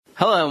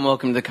Hello and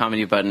welcome to the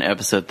Comedy Button,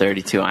 episode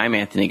 32. I'm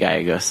Anthony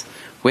Gallegos.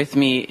 With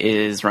me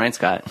is Ryan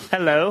Scott.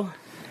 Hello.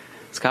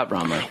 Scott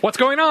Bromley. What's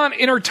going on,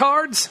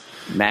 intertards?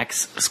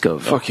 Max Scoville.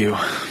 Fuck you.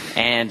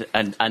 And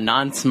a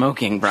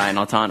non-smoking Brian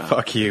Altano.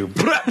 Fuck you.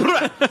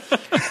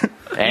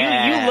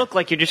 You look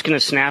like you're just going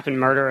to snap and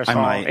murder us I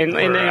all might. in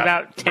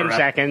about 10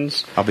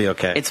 seconds. I'll be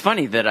okay. It's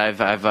funny that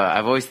I've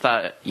always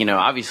thought,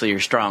 obviously you're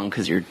strong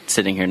because you're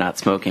sitting here not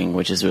smoking,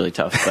 which is really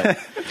tough. But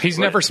He's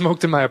never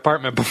smoked in my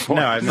apartment before.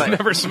 No, I've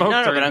never smoked.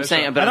 no, during but I'm this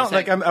saying, show.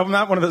 but I'm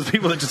not one of those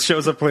people that just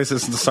shows up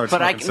places and starts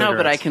smoking cigarettes.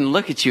 but I can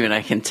look at you and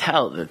I can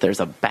tell that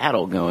there's a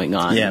battle going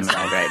on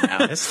inside right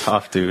now. It's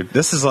tough, dude.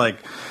 This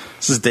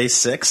is day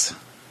 6.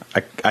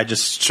 I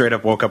just straight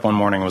up woke up one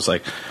morning and was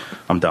like,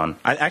 I'm done.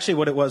 Actually,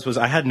 what it was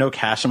I had no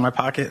cash in my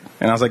pocket,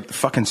 and I was like, the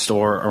fucking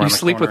store around You the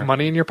sleep corner. with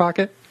money in your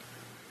pocket?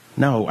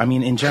 No, I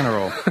mean in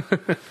general.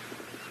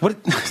 What?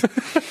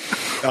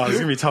 Oh, it's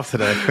gonna be tough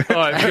today.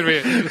 Oh, it's gonna be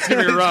It's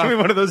gonna be rough.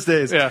 one of those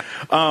days. Yeah.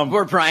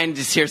 Where Brian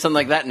just hears something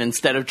like that, and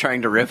instead of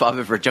trying to riff off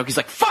it for a joke, he's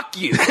like, "Fuck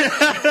you!"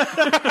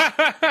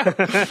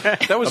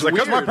 That was like,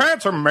 'cause my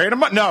pants are made of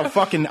money. No,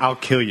 fucking, I'll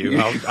kill you.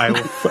 I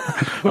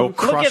will Look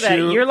crush at that.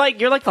 you. You're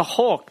like the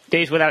Hulk,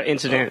 Days Without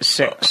Incident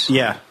 6.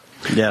 Yeah.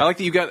 I like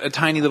that you got a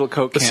tiny little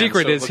Coke The can.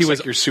 secret so it is looks he was-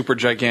 like you're super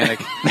gigantic.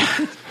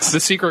 The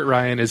secret,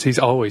 Ryan, is he's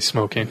always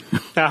smoking.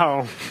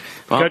 Oh,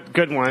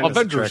 good one.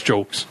 Avengers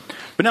jokes.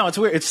 But no, it's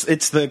weird.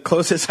 It's the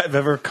closest I've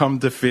ever come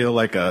to feel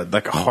like a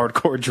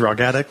hardcore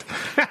drug addict.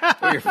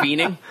 Where you're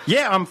fiending.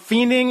 Yeah, I'm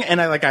fiending, and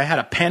I had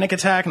a panic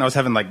attack, and I was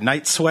having like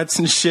night sweats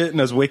and shit,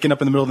 and I was waking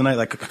up in the middle of the night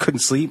like I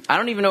couldn't sleep. I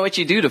don't even know what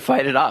you do to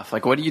fight it off.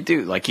 Like, what do you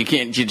do? Like, you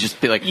just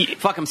be like,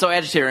 "Fuck, I'm so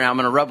agitated right now. I'm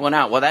going to rub one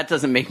out." Well, that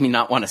doesn't make me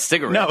not want a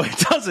cigarette. No, it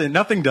doesn't.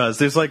 Nothing does.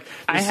 There's so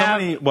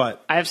many.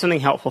 What I have something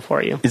helpful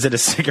for you. is it? A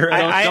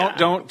cigarette?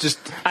 Don't just.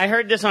 I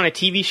heard this on a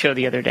TV show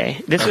the other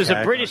day. This was a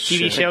Okay. British Oh, TV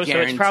shit. show, so it's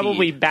Guaranteed.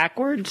 probably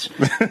backwards.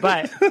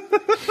 But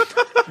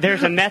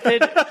there's a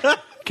method.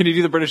 Can you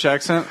do the British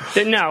accent?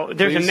 No,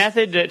 there's Please? a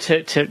method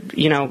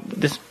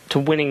to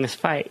winning this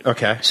fight.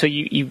 Okay. So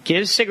you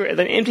get an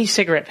empty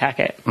cigarette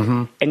packet,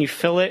 and you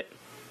fill it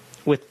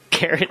with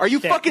carrot. Are you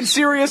sticks. fucking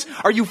serious?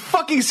 Are you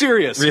fucking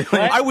serious? Really?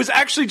 What? I was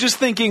actually just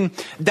thinking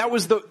that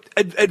was the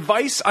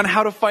advice on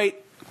how to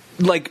fight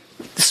like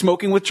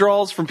smoking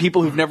withdrawals from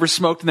people who've never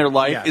smoked in their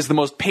life Yeah. is the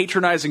most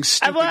patronizing,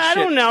 stupid I shit.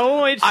 don't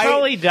know. It's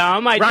probably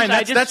dumb. Ryan,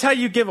 that's how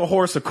you give a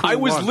horse a cool I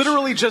was lunch.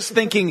 literally just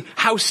thinking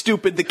how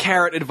stupid the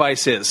carrot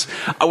advice is.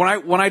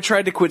 When I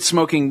tried to quit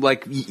smoking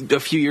like a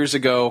few years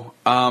ago,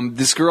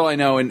 this girl I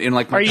know in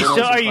like my Are you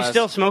journalism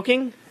still class-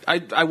 smoking? I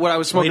was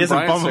Well, smoking. he doesn't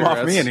Brian's bum them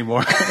off me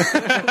cigarettes.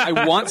 anymore.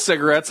 I want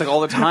cigarettes like all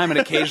the time, and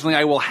occasionally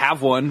I will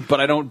have one, but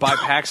I don't buy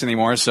packs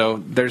anymore.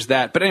 So there's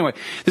that. But anyway,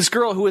 this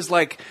girl who is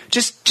like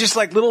just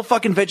like little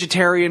fucking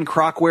vegetarian,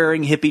 crock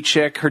wearing hippie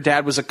chick. Her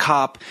dad was a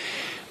cop.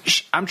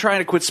 I'm trying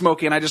to quit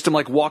smoking, and I just am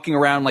like walking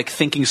around like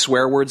thinking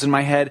swear words in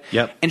my head.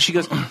 Yep. And she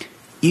goes,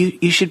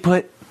 "You should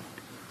put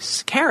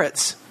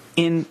carrots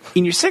in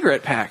your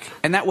cigarette pack,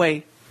 and that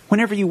way,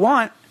 whenever you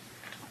want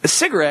a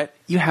cigarette,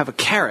 you have a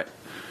carrot."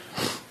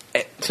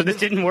 So this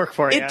didn't work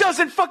for you. It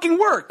doesn't fucking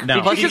work.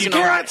 No. Plus, Because you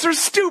can carrots are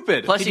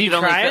stupid. Plus, Did you you could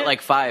only try fit it?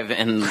 like 5,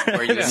 and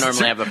where you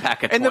normally have a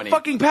pack of 20. And the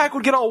fucking pack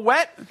would get all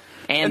wet.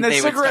 And the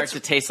they would start cigarettes to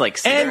taste like And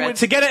cigarettes.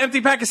 to get an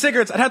empty pack of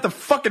cigarettes, I'd have to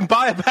fucking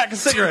buy a pack of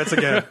cigarettes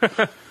again.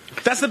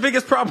 That's the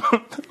biggest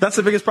problem. That's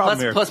the biggest problem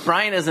here. Plus,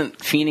 Brian isn't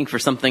fiending for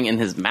something in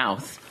his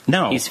mouth.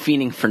 No. He's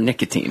fiending for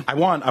nicotine. I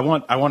want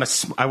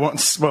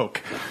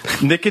smoke,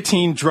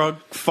 nicotine, drug,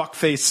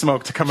 fuckface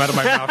smoke to come out of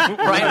my mouth.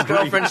 Brian's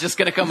girlfriend's just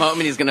going to come home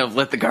and he's going to have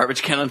lit the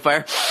garbage can on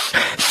fire.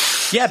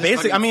 Yeah,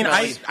 basically. I mean,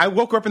 smelly. I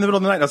woke her up in the middle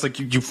of the night. And I was like,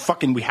 you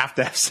fucking, we have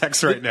to have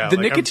sex right now. The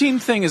Like, nicotine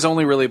thing is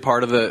only really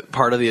part of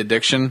the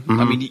addiction.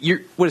 I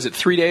mean, what is it?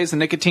 3 days the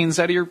nicotine's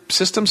out of your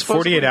system.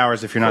 48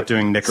 hours if you're not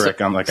doing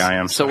Nicoric like I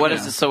am. So what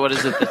is it? So what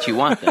is it that you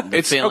want then? The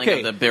It's feeling okay.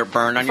 of the beer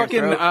burn on Fucking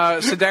your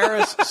throat.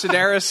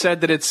 Sedaris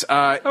said that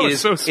was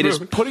so it is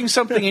smooth. putting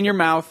something in your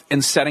mouth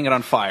and setting it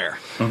on fire.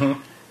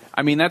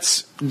 I mean,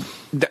 that's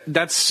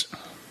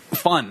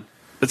fun.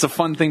 It's a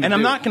fun thing to And do.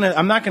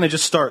 I'm not gonna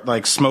just start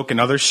like smoking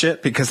other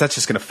shit because that's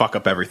just gonna fuck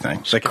up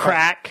everything. Like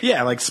crack.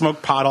 Yeah, like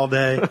smoke pot all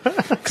day.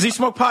 Because you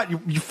smoke pot,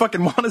 you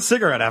fucking want a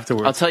cigarette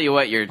afterwards. I'll tell you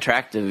what, you're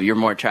attractive. You're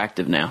more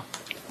attractive now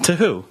To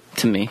who?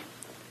 to me.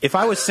 If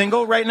I was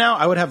single right now,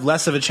 I would have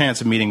less of a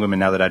chance of meeting women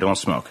now that I don't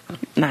smoke.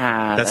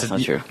 Nah, that's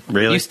not true.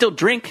 Really? You still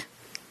drink.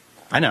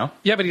 I know.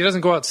 Yeah, but he doesn't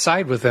go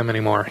outside with them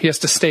anymore. He has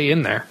to stay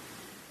in there.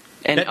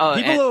 And,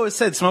 People always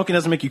said smoking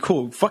doesn't make you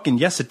cool. Fucking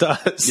yes, it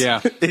does.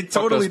 Yeah. It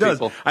Fuck totally those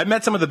does. people. I've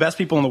met some of the best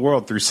people in the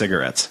world through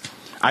cigarettes.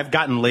 I've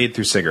gotten laid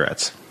through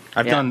cigarettes.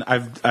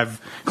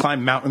 I've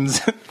climbed mountains.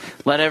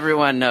 let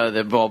everyone know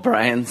that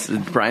Brian's a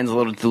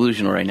little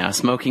delusional right now.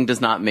 Smoking does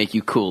not make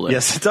you cooler.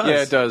 Yes, it does.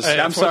 Yeah, it does. Hey,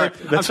 I'm sorry.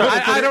 That's why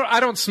they put it- I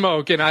don't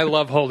smoke, and I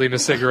love holding a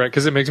cigarette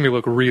because it makes me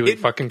look really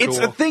fucking cool. It's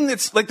a thing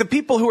that's like the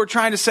people who are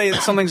trying to say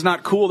that something's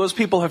not cool. Those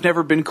people have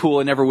never been cool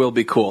and never will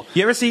be cool.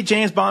 You ever see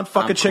James Bond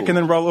fuck I'm a chick cool. and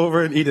then roll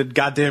over and eat a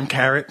goddamn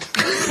carrot?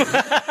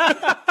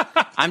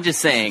 I'm just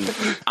saying,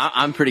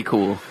 I'm pretty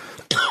cool.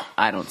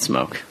 I don't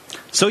smoke.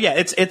 So yeah,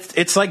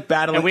 it's like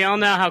battling. And we all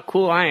know how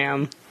cool I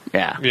am.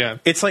 Yeah. Yeah.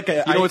 It's like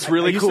You know what's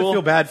really I used cool? to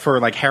feel bad for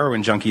like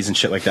heroin junkies and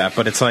shit like that,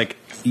 but it's like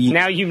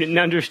Now you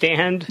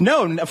understand.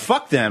 no,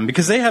 fuck them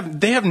because they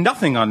have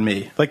nothing on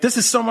me. Like this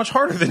is so much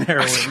harder than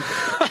heroin.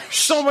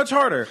 So much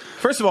harder.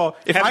 First of all,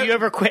 if Have you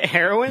ever quit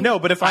heroin? No,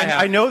 but if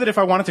I know that if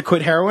I wanted to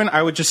quit heroin,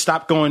 I would just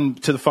stop going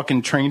to the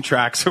fucking train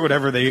tracks or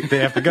whatever they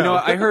have to go. No,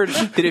 I heard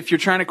that if you're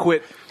trying to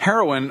quit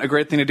heroin, a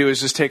great thing to do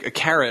is just take a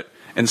carrot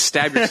and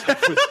stab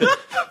yourself with it.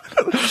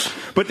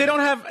 But they don't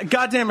have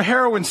goddamn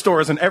heroin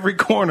stores in every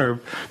corner.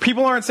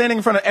 People aren't standing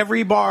in front of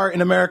every bar in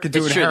America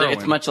doing It's true. heroin.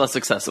 It's much less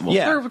accessible.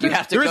 Yeah. You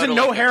have to there go isn't to,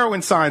 no like,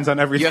 heroin signs on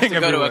You everything. have to go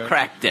to everywhere. a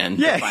crack den.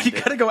 to Yeah, find you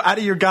it. got to go out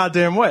of your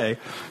goddamn way.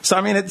 So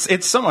I mean,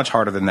 it's so much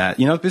harder than that.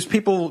 You know, there's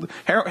people.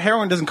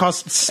 Heroin doesn't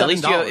cost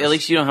 $7. At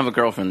least you don't have a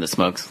girlfriend that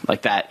smokes.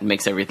 Like that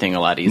makes everything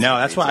a lot easier. No,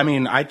 that's why. I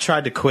mean, I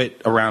tried to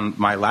quit around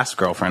my last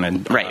girlfriend,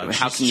 and Right,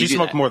 how can you she do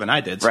smoked that? more than I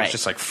did. So Right. it's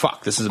just like,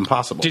 fuck, this is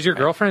impossible. Did your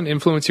girlfriend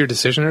influence your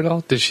decision at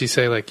all? Did she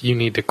say like you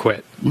need to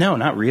quit? No,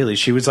 not really.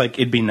 She was like,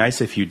 it'd be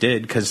nice if you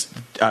did, because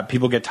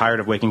people get tired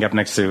of waking up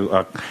next to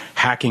a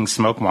hacking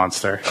smoke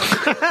monster.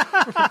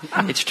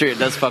 It's true. It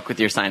does fuck with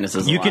your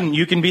sinuses. You a can lot.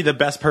 you can be the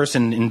best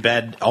person in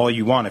bed all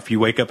you want if you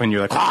wake up and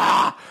you're like,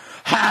 ah,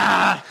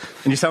 ah,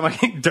 and you sound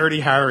like Dirty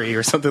Harry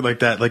or something like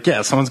that. Like,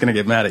 yeah, someone's gonna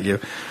get mad at you.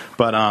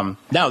 But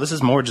no, this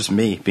is more just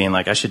me being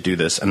like, I should do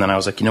this. And then I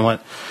was like, you know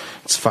what?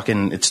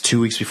 It's 2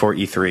 weeks before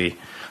E3.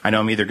 I know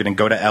I'm either gonna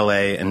go to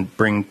LA and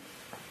bring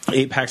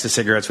 8 packs of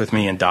cigarettes with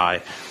me and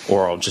die,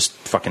 or I'll just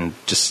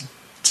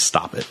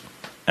stop it.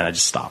 And I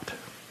just stopped.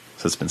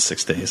 So it's been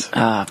 6 days.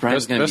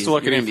 Brian's going Best of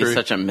luck to at be E3.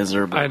 such a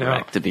miserable I know.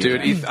 wreck to be Dude,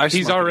 around. I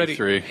He's smoked already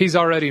E3. he's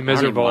already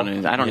miserable.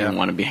 I don't even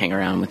want to be hanging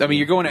around with I mean,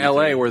 you're going to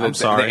LA where the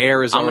sorry.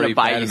 air is I'm already going to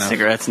buy bad you enough.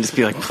 cigarettes and just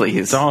be like,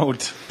 please.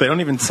 Don't. They don't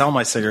even sell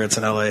my cigarettes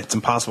in LA. It's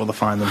impossible to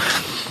find them.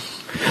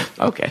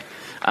 Okay.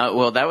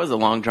 Well, that was a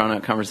long,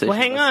 drawn-out conversation. Well,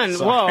 hang on.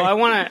 Sorry. Whoa, I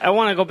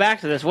want to go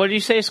back to this. What did you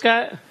say,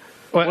 Scott?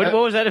 What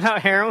was that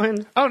about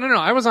heroin? Oh no,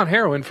 I was on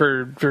heroin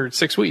for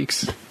 6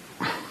 weeks.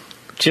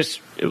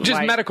 Just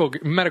like-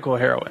 medical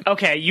heroin.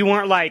 Okay, you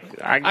weren't like,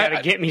 I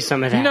gotta get me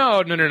some of that.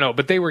 No.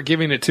 But they were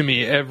giving it to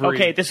me every.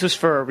 Okay, this was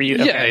for a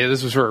reason. Yeah,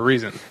 this was for a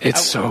reason.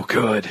 It's so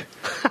good.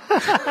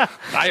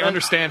 I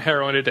understand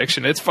heroin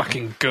addiction. It's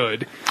fucking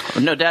good.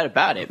 No doubt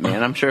about it,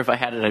 man. I'm sure if I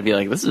had it, I'd be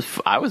like,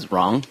 I was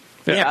wrong.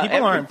 Yeah,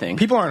 Everything.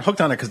 people aren't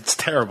hooked on it because it's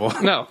terrible.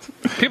 No,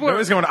 people They're are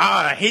always going,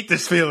 I hate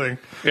this feeling.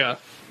 Yeah,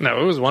 no,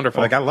 it was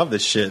wonderful. Like, I love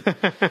this shit.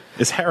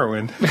 It's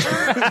heroin.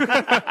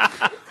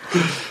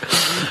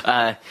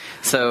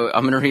 So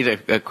I'm going to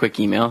read a quick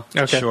email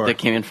Okay. Sure. that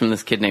came in from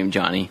this kid named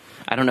Johnny.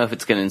 I don't know if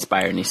it's going to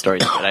inspire any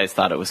stories, but I just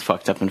thought it was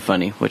fucked up and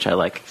funny, which I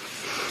like.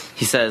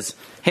 He says,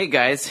 "Hey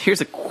guys,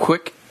 here's a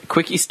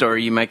quickie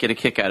story you might get a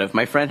kick out of.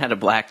 My friend had a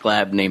black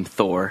lab named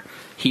Thor.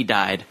 He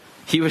died.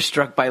 He was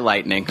struck by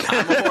lightning.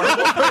 I'm a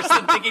horrible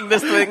person thinking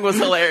this thing was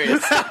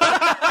hilarious."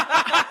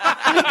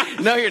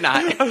 No, you're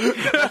not.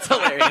 That's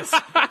hilarious.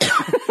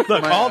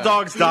 Look, all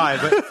dogs die,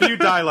 but few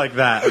die like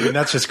that. I mean,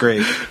 that's just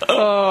great.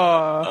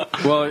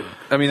 Well,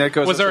 I mean, that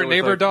goes. was up there there a with,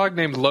 neighbor like- dog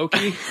named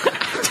Loki?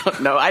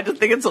 No, I just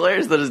think it's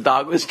hilarious that his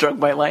dog was struck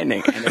by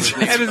lightning. And, and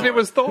his name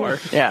was Thor.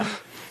 Yeah.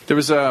 There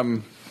was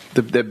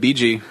the Bee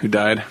Gee who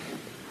died.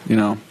 You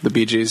know, the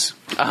Bee Gees.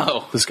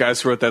 Oh. Those guys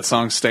who wrote that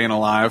song "Staying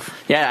Alive."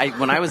 Yeah,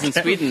 when I was in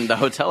Sweden, the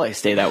hotel I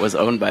stayed at was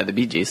owned by the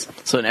Bee Gees.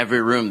 So in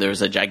every room, there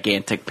was a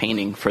gigantic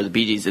painting for the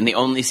Bee Gees. And the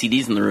only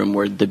CDs in the room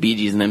were the Bee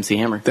Gees and MC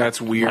Hammer.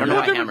 That's weird. I don't know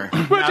why Hammer.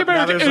 What Now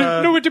about there's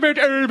a- no? What about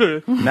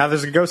Elba? Now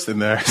there's a ghost in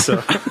there, so.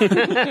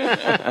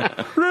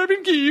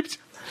 Robin Gibbs.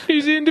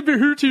 He's into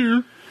her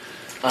too.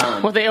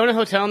 Well, they own a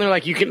hotel and they're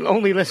like, you can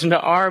only listen to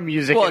our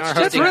music Well, in our it's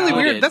That's just hotel. really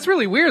included. weird. That's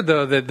really weird,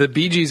 though, that the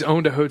Bee Gees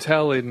owned a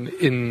hotel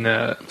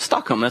in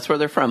Stockholm, that's where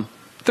they're from.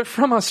 they're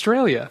from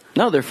Australia.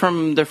 No, they're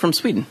from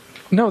Sweden.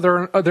 No,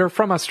 they're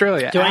from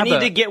Australia. Do I need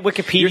ABBA. to get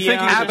Wikipedia? You're thinking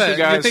on ABBA. this? Two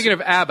guys- You're thinking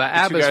of ABBA. Two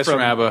ABBA's guys from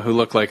ABBA who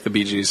look like the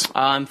Bee Gees.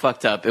 I'm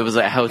fucked up. It was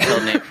a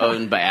hotel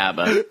owned by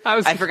ABBA.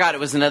 I forgot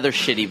it was another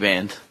shitty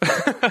band.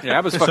 Yeah,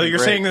 ABBA's fucking So you're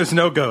great. saying there's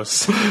no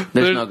ghosts?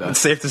 There's no It's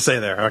ghost. safe to say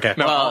there. Okay.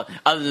 Well,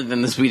 other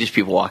than the Swedish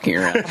people walking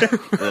around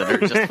that are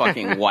just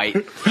fucking white.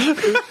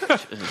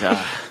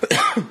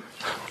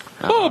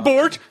 Oh,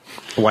 Bort!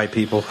 White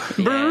people.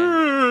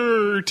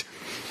 Bert!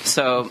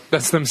 So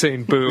That's them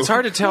saying boo. It's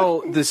hard to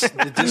tell the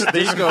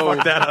disco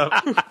Fuck that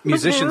up.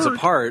 musicians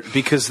apart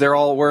because they're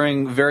all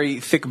wearing very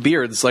thick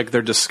beards, like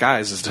they're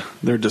disguised.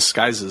 They're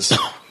disguises.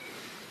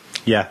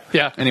 Yeah.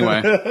 Yeah.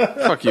 Anyway,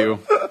 fuck you.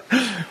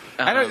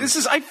 I don't, this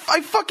is I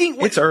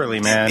fucking. It's early,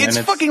 man. It's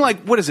and fucking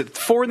like what is it?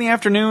 4 in the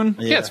afternoon.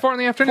 Yeah, it's 4 in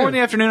the afternoon. 4 in the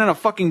afternoon on a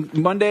fucking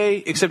Monday,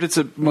 except it's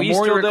a we used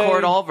to Memorial Day.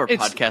 record all of our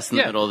It's- podcasts in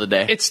the yeah, middle of the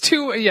day. It's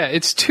 2 we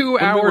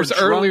were hours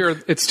drunk.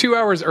 earlier. It's 2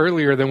 hours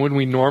earlier than when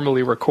we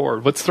normally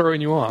record. What's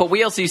throwing you off? But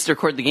we also used to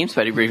record the Game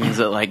Spotty briefings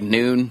at like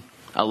noon,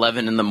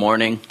 11 in the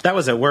morning. That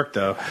was at work,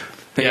 though.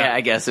 But yeah,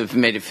 I guess it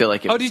made it feel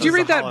like it Oh, was did you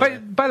read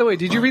that? By the way,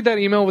 did you read that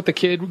email with the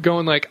kid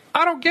going like,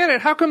 "I don't get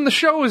it. How come the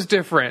show is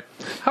different?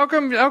 How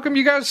come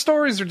you guys'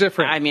 stories are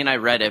different?" I mean, I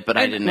read it, but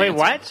I didn't Wait, answer.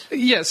 what?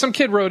 Yeah, some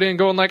kid wrote in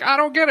going like, "I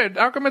don't get it.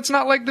 How come it's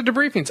not like the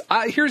debriefings?"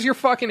 Here's your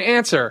fucking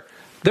answer.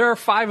 There are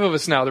 5 of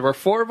us now. There were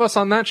 4 of us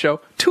on that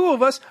show. 2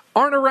 of us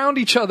aren't around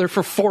each other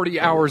for 40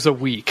 hours a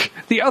week.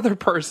 The other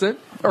person,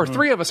 or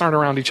 3 of us aren't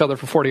around each other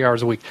for 40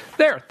 hours a week.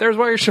 There's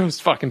why your show's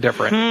fucking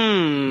different.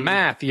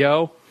 Math,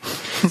 yo.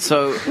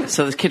 So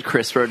this kid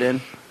Chris wrote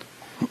in,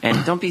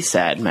 and don't be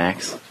sad,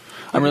 Max.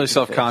 I'm really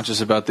self-conscious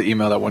about the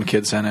email that one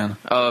kid sent in.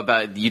 Oh,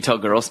 about you tell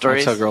girl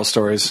stories? I tell girl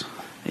stories.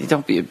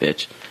 Don't be a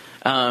bitch.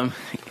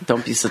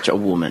 Don't be such a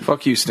woman.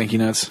 Fuck you, stinky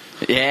nuts.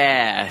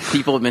 Yeah,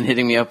 people have been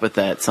hitting me up with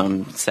that, so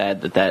I'm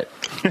sad that.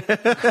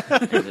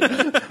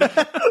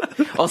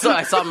 Also,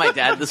 I saw my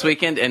dad this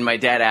weekend, and my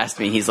dad asked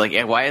me, he's like,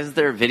 why is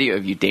there a video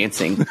of you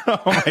dancing Oh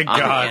my on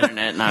god. the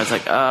internet? And I was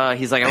like,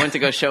 he's like, I went to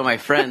go show my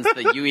friends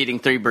the you eating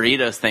 3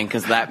 burritos thing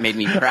because that made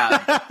me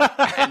proud.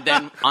 And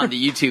then on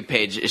the YouTube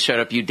page, it showed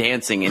up you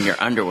dancing in your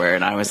underwear,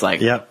 and I was like,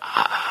 Yep.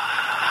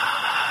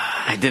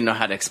 I didn't know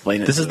how to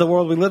explain it. This is the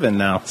world we live in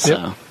now.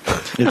 So.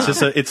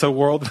 It's a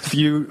world with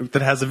you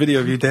that has a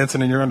video of you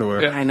dancing in your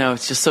underwear. I know,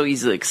 it's just so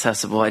easily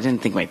accessible. I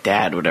didn't think my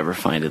dad would ever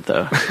find it,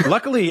 though.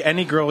 Luckily,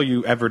 any girl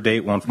you ever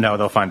date won't. No,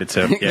 they'll find it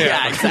too.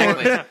 Yeah,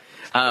 exactly.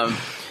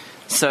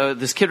 So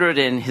this kid wrote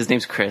in, his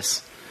name's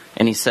Chris,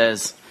 and he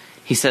says,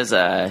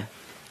 I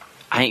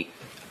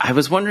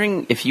was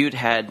wondering if you'd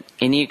had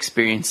any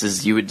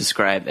experiences you would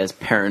describe as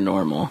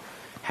paranormal.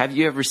 Have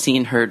you ever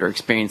seen, heard, or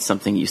experienced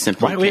something you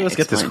simply Wait, can't let's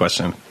get this explain?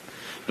 question.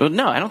 Well,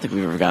 no, I don't think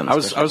we've ever gotten this I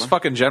was question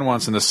fucking Jen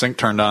once and the sink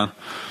turned on.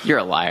 before. You're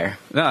a liar.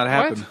 No, it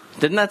happened.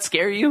 Didn't that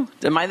scare you?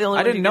 Am I the only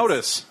I one didn't who gets-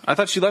 notice. I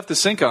thought she left the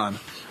sink on.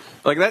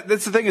 Like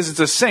that's the thing is it's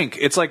a sink.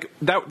 It's like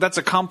that's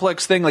a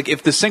complex thing. Like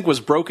if the sink was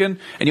broken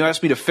and you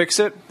asked me to fix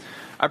it,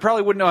 I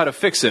probably wouldn't know how to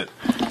fix it.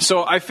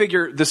 So I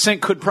figure the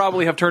sink could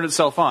probably have turned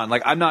itself on.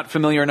 Like I'm not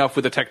familiar enough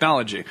with the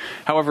technology.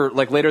 However,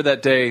 like later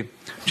that day,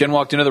 Jen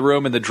walked into the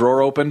room and the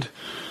drawer opened.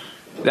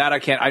 That I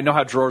can't. I know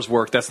how drawers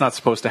work. That's not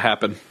supposed to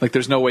happen. Like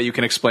there's no way you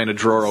can explain a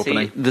drawer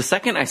opening. See, the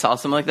second I saw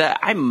something like that,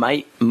 I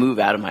might move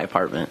out of my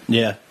apartment.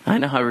 Yeah. I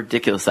know how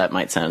ridiculous that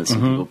might sound to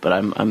some people, but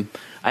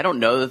I don't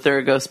know that they're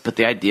a ghost, but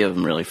the idea of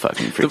them really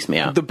fucking freaks me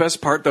out. The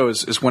best part though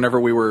is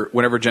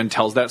whenever Jen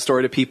tells that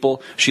story to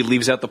people, she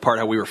leaves out the part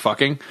how we were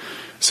fucking.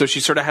 So she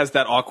sort of has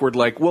that awkward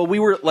like, well, we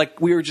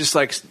were just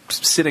like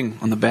sitting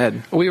on the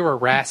bed. We were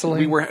wrestling.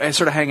 We were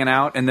sort of hanging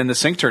out, and then the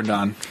sink turned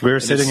on. We were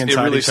And sitting it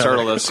inside really each other.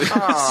 startled us.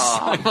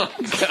 Oh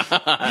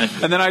God!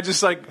 And then I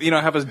just like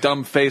have a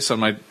dumb face on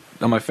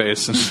my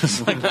face, and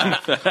just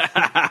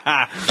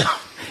like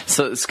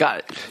So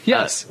Scott,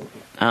 Yes.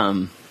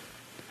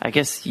 I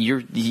guess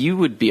you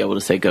would be able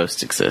to say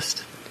ghosts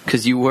exist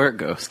because you were a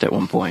ghost at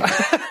one point.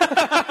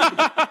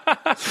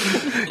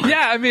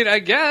 Yeah, I mean, I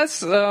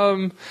guess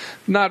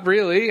not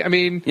really. I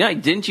mean, Yeah,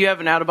 didn't you have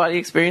an out of body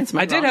experience?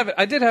 I did have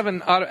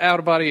an out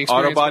of body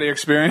experience. auto body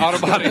experience. Auto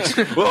body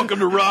experience. Welcome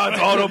to Rod's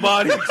Auto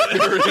Body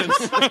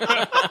Experience.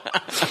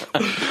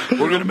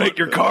 We're going to make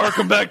your car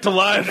come back to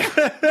life,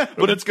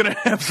 but it's going to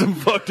have some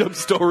fucked up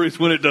stories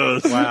when it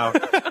does. Wow.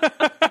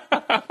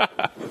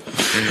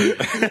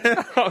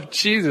 Oh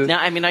Jesus! No,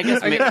 I mean, I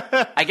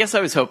guess I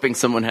was hoping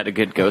someone had a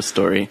good ghost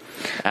story.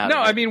 No,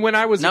 I mean when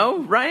I was no,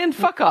 Ryan,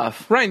 fuck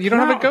off. Ryan, you don't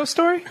have a ghost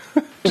story?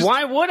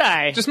 Why would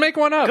I? Just make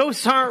one up.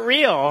 Ghosts aren't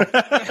real.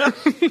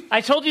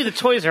 I told you the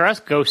Toys R Us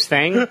ghost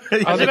thing. That's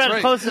that's about right.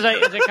 as close as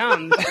it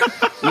comes.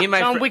 Me and my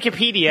It's on fr-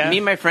 Wikipedia. me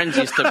and my friends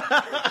used to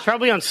It's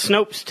probably on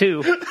Snopes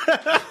too.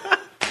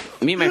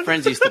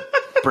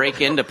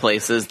 break into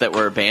places that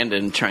were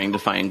abandoned trying to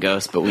find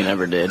ghosts, but we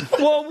never did.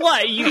 Well,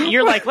 what?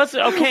 You're like, let's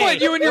okay. What,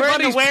 you and your we're in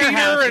buddies the warehouse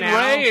Peter and now.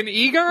 Ray and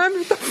Egon?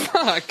 What the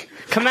fuck?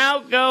 Come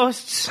out,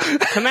 ghosts.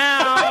 Come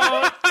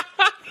out.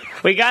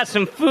 We got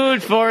some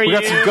food for you. We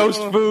got some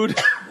ghost food.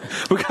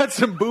 We got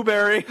some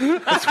blueberry.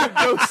 That's what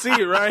ghosts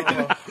see, right?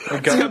 It's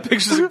got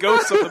pictures of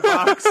ghosts on the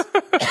box.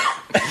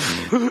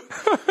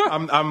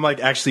 I'm like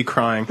actually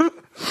crying.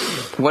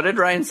 What did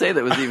Ryan say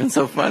that was even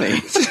so funny?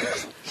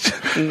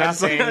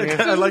 Nothing.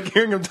 I like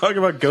hearing him talk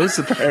about ghosts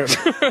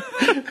apparently.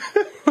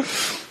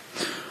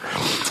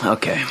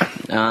 Okay.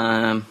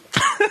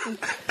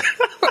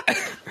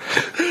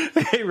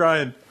 Hey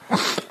Ryan,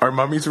 are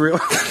mummies real?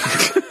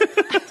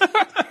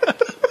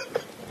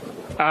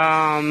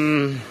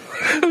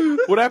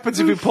 What happens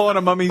if you pull on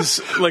a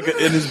mummy's like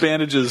in his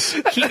bandages?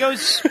 He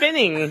goes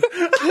spinning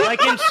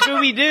like in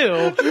Scooby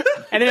Doo,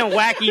 and then a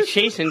wacky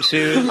chase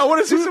ensues. I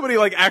want to see somebody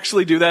like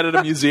actually do that at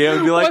a museum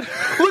and be like,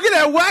 "Look at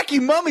that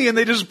wacky mummy!" and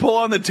they just pull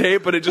on the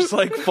tape and it just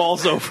like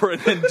falls over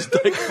and then just,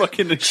 like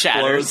fucking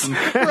explodes. Shatters. And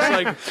it's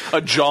like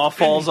a jaw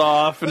falls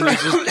off and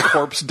there's just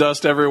corpse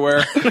dust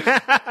everywhere.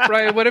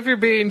 Right, what if you're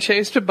being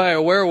chased by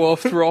a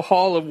werewolf through a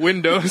hall of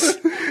windows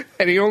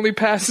and he only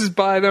passes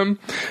by them?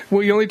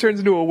 Well, he only turns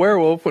into a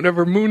werewolf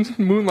whenever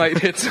moonlight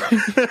hits him.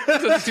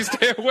 Does he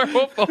stay a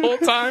werewolf the whole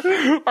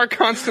time or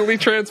constantly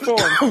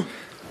transform?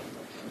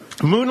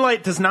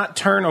 Moonlight does not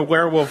turn a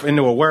werewolf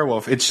into a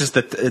werewolf. It's just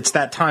that it's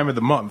that time of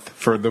the month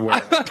for the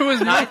werewolf. It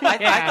was I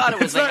thought it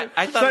was. I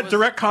It's thought not it was.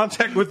 direct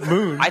contact with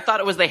moon. I thought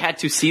it was. They had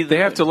to see. They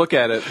have to look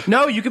at it.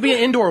 No, you could be an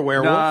indoor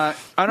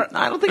werewolf. I don't.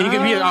 I don't think You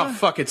can be. Oh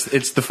fuck!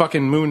 It's the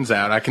fucking moon's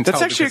out. I can That's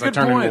tell actually a because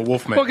good I turn into point. a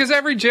wolfman. Well, because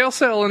every jail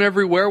cell in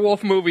every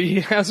werewolf movie, he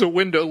has a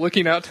window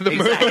looking out to the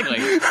moon. Exactly.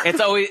 It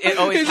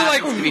always He's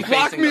like, happens to be lock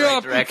facing me the right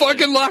up, direction.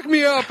 fucking lock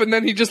me up, and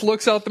then he just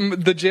looks out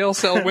the jail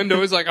cell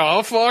window. He's like,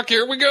 oh fuck,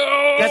 here we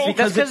go. That's That's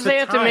because it's the they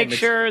have to time. make It's-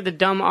 sure the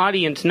dumb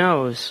audience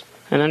knows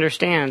and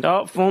understand.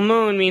 Oh, full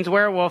moon means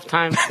werewolf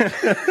time.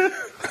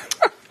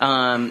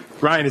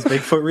 Ryan, is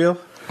Bigfoot real?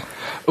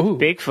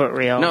 Bigfoot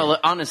real. No,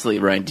 honestly,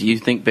 Ryan, do you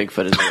think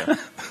Bigfoot is real?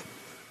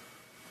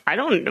 I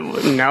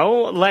don't know.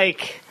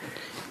 Like,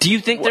 Do you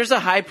think there's a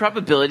high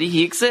probability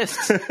he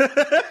exists?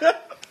 I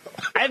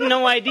have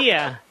no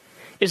idea.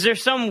 Is there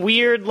some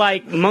weird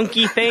like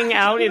monkey thing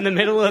out in the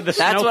middle of the That's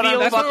snowfield? what I'm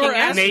That's what fucking we're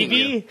asking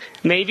you.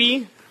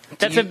 Maybe.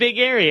 That's you- a big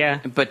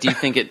area. But do you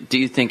think it?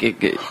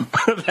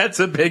 That's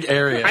a big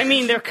area. I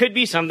mean, there could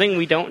be something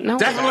we don't know.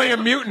 Definitely a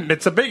mutant.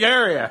 It's a big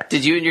area.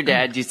 Did you and your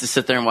dad used to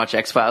sit there and watch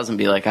X-Files and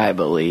be like, I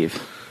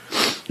believe?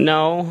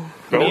 No.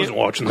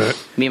 watching that.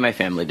 Me and my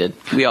family did.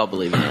 We all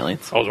believe in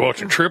aliens. I was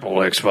watching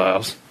Triple X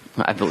Files.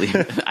 I believe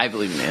in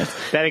aliens.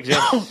 That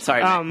exists.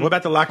 Sorry. What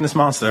about the Loch Ness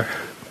monster?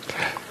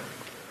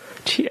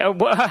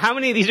 How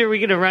many of these are we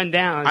going to run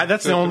down?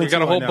 That's the only. We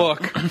got a two I whole know.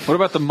 book. What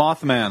about the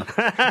Mothman?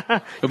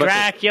 What about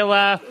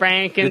Dracula, the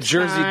Frankenstein.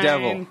 Jersey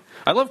Devil?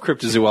 I love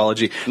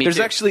cryptozoology. Me There's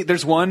too. actually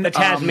one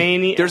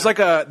Tasmania. There's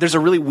a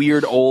really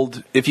weird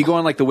old. If you go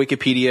on like the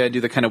Wikipedia and do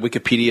the kind of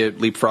Wikipedia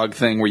leapfrog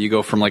thing where you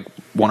go from like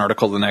one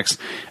article to the next,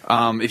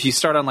 if you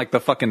start on like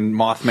the fucking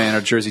Mothman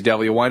or Jersey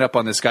Devil, you wind up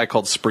on this guy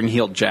called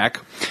Spring-Heeled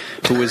Jack,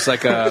 who was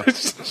like a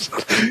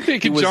He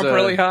can was jump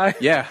really high.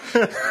 Yeah,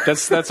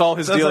 that's all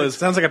his deal is.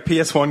 Sounds like a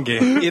PS1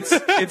 game. It's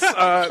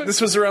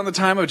this was around the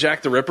time of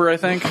Jack the Ripper, I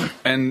think,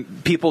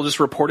 and people just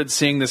reported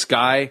seeing this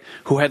guy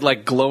who had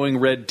like glowing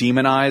red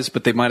demon eyes,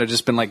 but they might have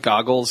just been like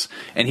goggles,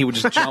 and he would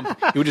just jump.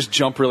 He would just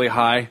jump really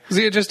high. Is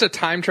he just a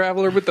time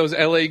traveler with those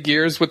LA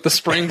gears with the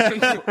springs?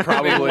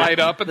 Probably they light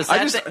up. And The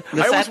sad,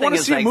 I always wanna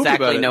see a movie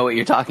exactly about it. know what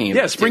you're talking about.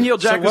 Yeah,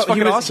 Spring-Heeled Jack was So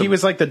fucking awesome. He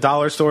was like the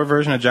dollar store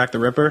version of Jack the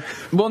Ripper.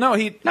 Well, no,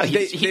 he No,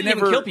 they he didn't never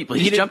even kill people.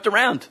 He just didn't- jumped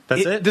around.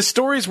 That's it. The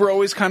stories were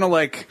always kind of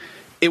like.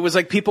 It was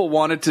like people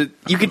wanted to.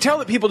 You could tell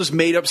that people just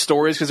made up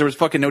stories because there was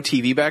fucking no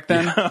TV back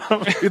then.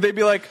 They'd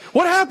be like,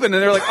 "What happened?"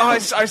 And they're like, "Oh,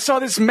 I saw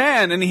this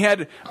man, and he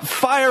had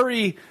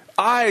fiery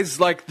eyes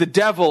like the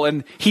devil,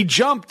 and he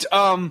jumped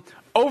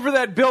over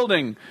that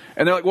building."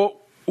 And they're like, "Well,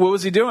 what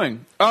was he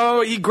doing?"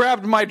 "Oh, he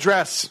grabbed my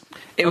dress."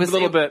 It was a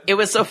little bit. It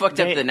was so fucked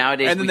up They- that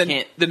nowadays And then we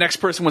can't. the next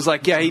person was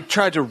like, "Yeah, he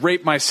tried to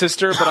rape my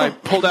sister, but I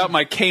pulled out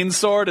my cane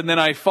sword, and then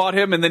I fought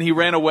him, and then he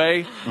ran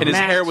away, and his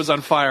Matt. hair was on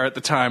fire at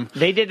the time."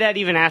 They did that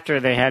even after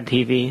they had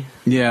TV.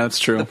 Yeah, that's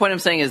true. The point I'm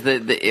saying is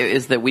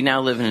that we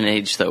now live in an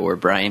age though where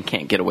Brian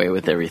can't get away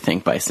with everything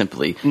by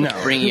simply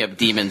bringing up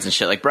demons and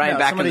shit. Like Brian No,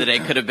 back in somebody- the day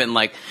could have been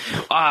like,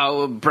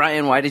 "Oh,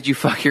 Brian, why did you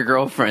fuck your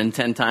girlfriend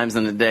 10 times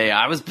in a day?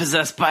 I was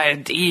possessed by a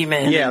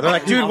demon." Yeah, they're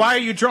like, dude, why are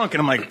you drunk?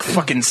 And I'm like,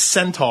 fucking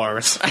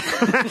centaurs.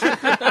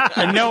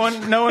 And no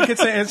one can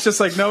say. It's just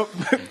like, nope.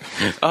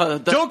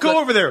 Don't go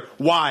over there.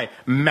 Why?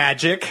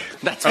 Magic.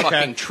 That's Okay.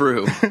 fucking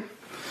true.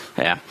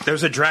 Yeah.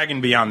 There's a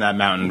dragon beyond that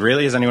mountain.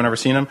 Really? Has anyone ever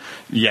seen him?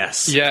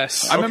 Yes.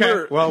 Yes. I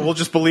remember- Okay. Well, we'll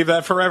just believe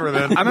that forever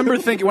then. I remember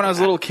thinking when I was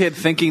a little kid,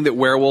 thinking that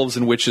werewolves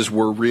and witches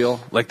were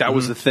real. Like that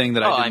was the thing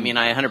that Oh, I. I mean,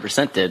 I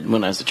 100% did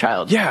when I was a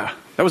child. yeah,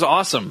 that was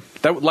awesome.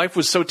 That life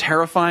was so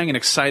terrifying and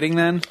exciting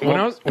then.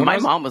 My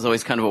mom was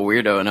always kind of a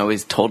weirdo and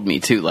always told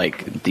me too,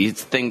 like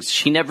these things.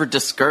 She never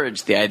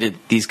discouraged the idea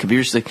that these could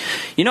be. She's like,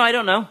 I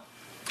don't know.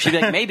 She'd be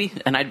like, maybe,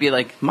 and I'd be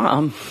like,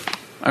 Mom.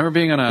 I remember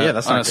being on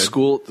that's not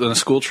good. a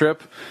school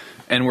trip.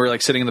 And we're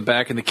like sitting in the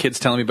back, and the kid's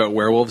telling me about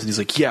werewolves, and he's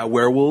like, "Yeah,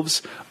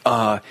 werewolves.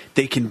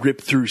 They can rip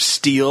through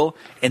steel,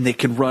 and they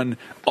can run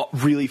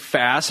really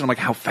fast." And I'm like,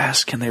 "How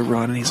fast can they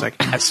run?" And he's like,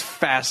 "As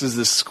fast as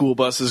this school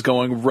bus is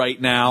going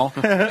right now."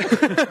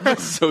 I'm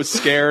so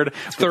scared.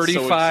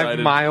 35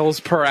 miles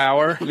per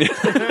hour.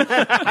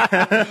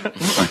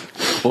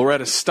 Well, we're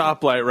at a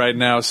stoplight right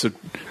now, so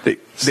they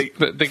They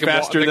can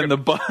faster walk- they than the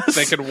can- bus.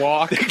 They could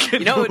walk. You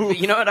know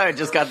what? I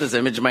just got this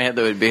image in my head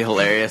that would be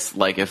hilarious.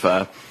 Like if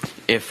a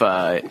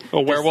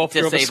werewolf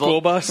drove a school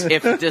bus?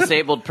 If a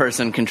disabled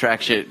person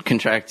contracted.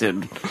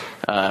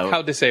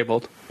 How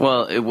disabled?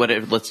 Well,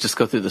 let's just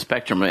go through the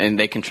spectrum, and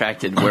they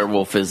contracted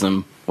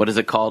werewolfism. What is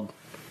it called?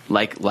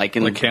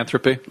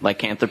 Lycanthropy.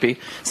 Lycanthropy.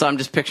 So I'm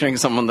just picturing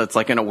someone that's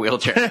like in a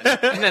wheelchair,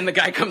 and then the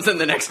guy comes in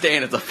the next day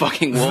and it's a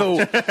fucking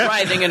wolf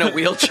writhing in a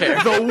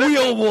wheelchair. The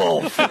wheel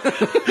wolf.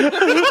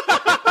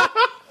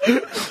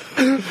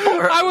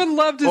 I would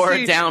love to or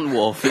see a down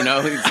wolf. You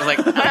know, he's like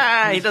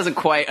he doesn't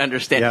quite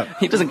understand. Yep.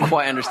 He doesn't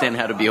quite understand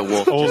how to be a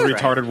wolf. Old just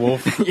right. retarded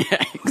wolf. Yeah.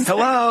 Exactly.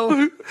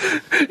 Hello.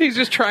 he's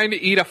just trying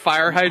to eat a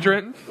fire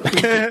hydrant.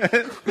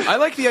 I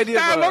like the idea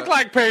That of look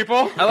like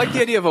people. I like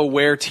the idea of a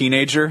were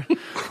teenager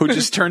who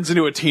just turns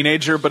into a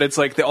teenager, but it's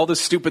like all the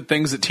stupid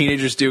things that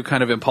teenagers do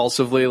kind of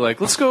impulsively, like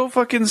let's go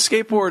fucking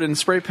skateboard and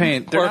spray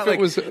paint. They're Or not, if it like,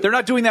 was- they're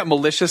not doing that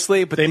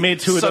maliciously, but They made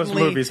two of those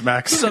suddenly- movies,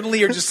 Max. Suddenly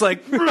you're just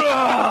like,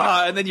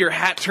 "Rah!" And then your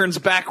hat turns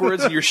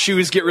backwards and your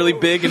shoes get really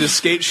big into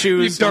skate You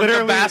shoes. dunk a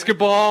Literally-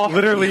 basketball.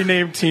 Literally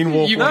named Teen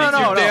Wolf. You one. need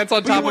to dance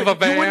on top of a You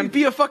van. wouldn't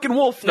be a fucking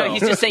wolf, though. No,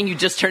 he's just saying you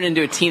just turn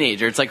into a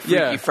teenager. It's like Freaky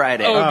Yeah.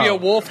 Friday. Oh, it'd be a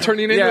wolf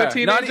turning into a not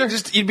teenager.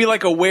 just you'd be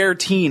like a were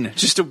teen.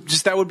 Just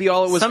that would be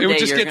all it was. Someday It would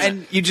just you're get gonna-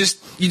 and you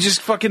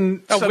just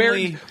fucking A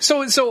suddenly.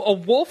 so a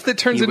wolf that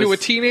turns He into was-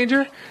 a teenager,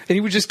 and he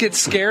would just get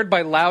scared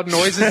by loud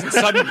noises and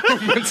sudden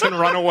movements and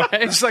run away.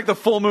 It's like the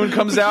full moon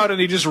comes out and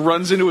he just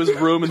runs into his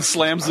room and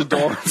slams the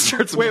door and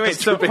starts Wait,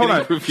 so hold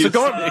on.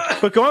 masturbating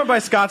So going by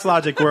Scott's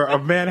logic, where a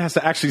man has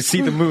to actually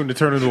see the moon to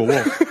turn into a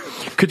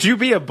wolf, could you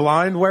be a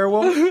blind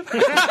werewolf?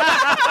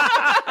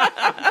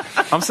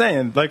 I'm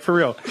saying, like, for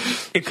real.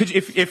 It could,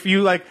 if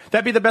you like,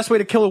 that'd be the best way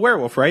to kill a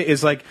werewolf, right?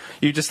 Is like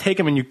you just take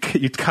him and you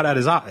cut out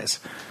his eyes,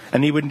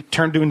 and he would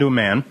turn into a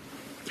man.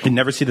 He'd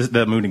never see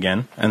the moon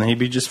again, and then he'd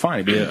be just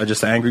fine. He'd be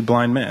just an angry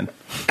blind man.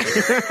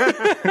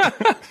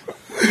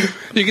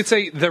 You could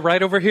say they're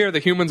right over here. The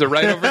humans are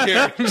right over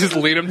here. Just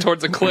lead them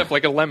towards a cliff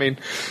like a lemming.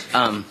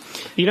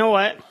 You know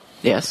what?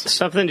 Yes.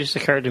 Something just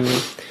occurred to me.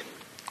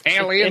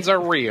 Aliens are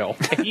real.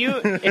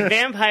 If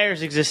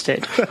vampires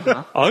existed,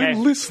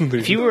 I'm listening.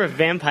 if you were a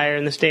vampire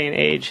in this day and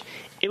age,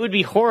 it would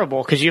be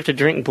horrible because you have to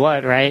drink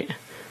blood, right?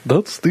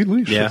 That's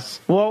delicious.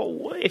 Yeah.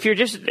 Well, if you're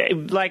just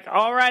like,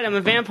 all right, I'm a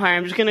vampire,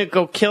 I'm just gonna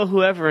go kill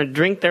whoever and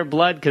drink their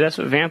blood because that's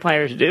what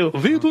vampires do.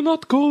 We do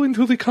not go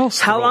into the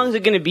castle. How long is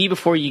it gonna be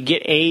before you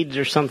get AIDS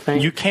or something?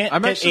 You can't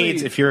I'm get actually-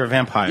 AIDS if you're a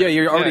vampire. Yeah,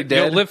 you're already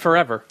dead. You'll live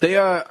forever. They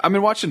I've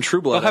been watching True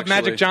Blood. They'll have actually.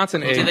 Magic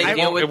Johnson AIDS. Do they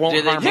deal with, it won't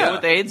do they harm deal you.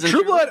 with AIDS? in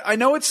True Blood, I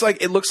know it's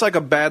like it looks like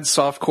a bad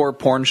softcore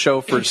porn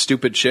show for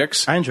stupid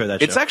chicks. I enjoy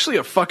that It's show. actually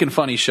a fucking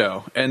funny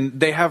show, and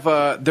they have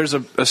there's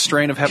a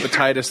strain of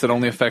hepatitis that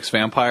only affects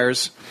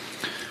vampires,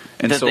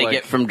 and that so they like,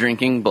 get from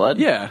drinking blood?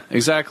 yeah,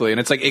 exactly. And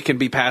it's like it can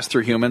be passed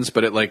through humans,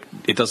 but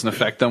it doesn't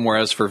affect them.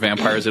 Whereas for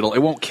vampires, it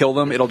won't kill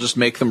them. It'll just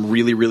make them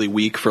really really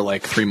weak for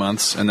like 3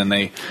 months, and then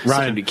they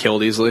Ryan. can be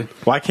killed easily.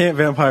 Why can't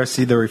vampires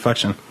see their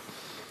reflection?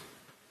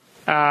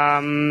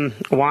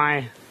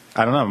 Why?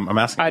 I don't know. I'm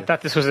asking. I you.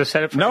 thought this was a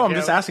setup. No, I'm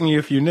just asking you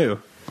if you knew.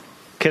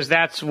 because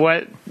that's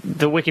what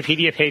the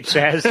Wikipedia page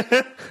says.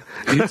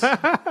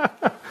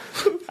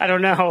 I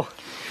don't know.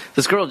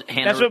 This girl,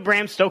 Hannah, That's what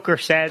Bram Stoker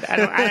said.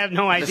 I have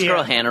no this idea.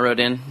 girl Hannah wrote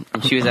in.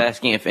 She was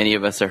asking if any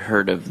of us have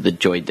heard of the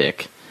Joy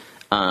Dick.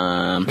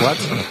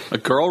 What? A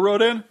girl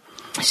wrote in?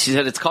 She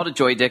said it's called a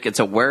Joy Dick. It's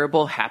a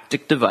wearable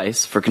haptic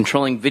device for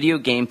controlling video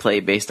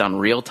gameplay based on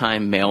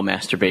real-time male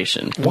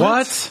masturbation.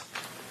 What?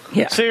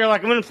 Yeah. So you're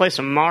like, I'm going to play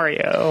some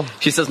Mario.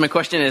 She says, my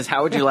question is,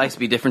 how would your lives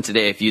be different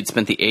today if you'd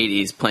spent the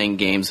 80s playing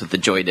games with the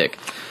Joy Dick?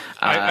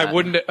 I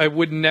wouldn't. I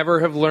would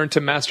never have learned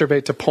to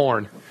masturbate to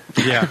porn.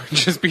 Yeah.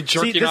 Just be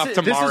jerking off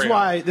to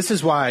Mario. This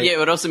is why. Yeah, it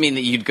would also mean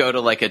that you'd go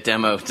to like a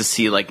demo to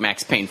see like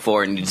Max Payne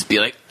 4 and you'd just be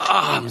like, oh,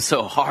 I'm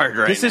so hard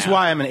right This now. is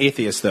why I'm an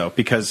atheist, though,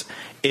 because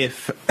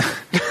if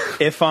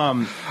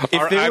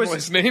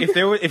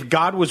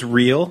God was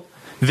real,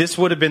 this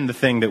would have been the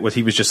thing that was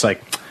he was just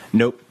like,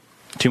 nope,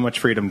 too much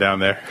freedom down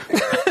there.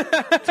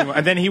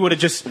 And then he would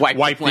have just Wiped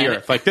wiped the the planet.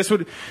 earth. Like this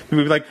would be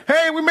like,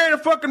 hey, we made a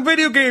fucking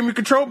video game you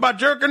control by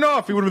jerking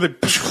off. He would have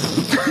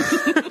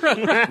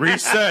been like,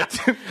 reset.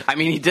 I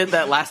mean, he did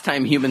that last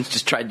time humans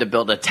just tried to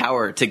build a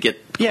tower to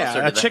get closer Yeah,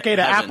 to a the chick ate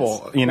an heavens.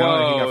 apple. You know,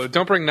 and he Whoa! got-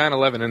 Don't bring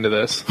 9/11 into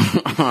this.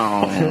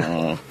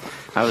 Oh.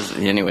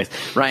 Anyways,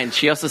 Ryan,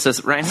 she also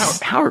says, Ryan,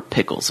 how are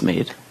pickles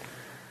made?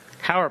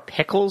 How are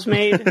pickles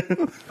made?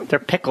 They're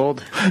pickled.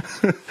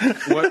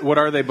 What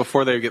are they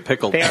before they get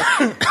pickled?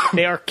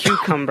 They are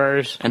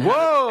cucumbers. And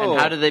Whoa! and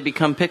how do they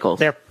become pickled?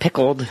 They're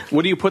pickled.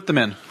 What do you put them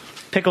in?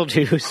 Pickle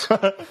juice.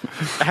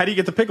 how do you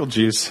get the pickle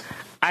juice?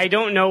 I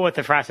don't know what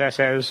the process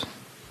is.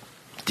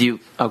 Do you?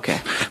 Okay.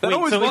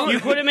 So if you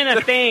put them in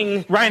a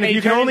thing, Ryan, they if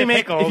you can turn only into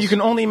make pickles. if you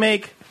can only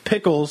make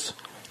pickles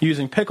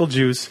using pickle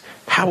juice,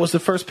 how was the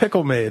first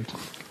pickle made?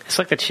 It's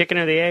like the chicken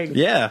or the egg.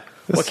 Yeah.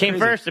 What came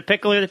first, the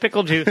pickle or the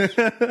pickle juice?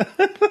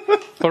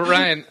 But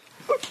Ryan,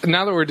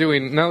 now that we're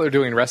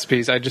doing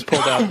recipes, I just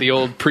pulled out the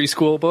old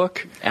preschool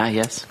book.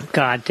 Yes.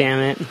 God damn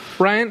it!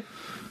 Ryan,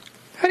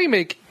 how do you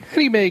make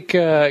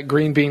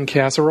green bean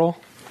casserole?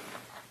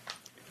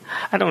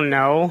 I don't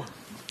know.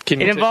 Can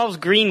you It involves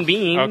green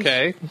beans.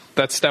 Okay,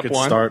 that's step Good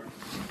one. start.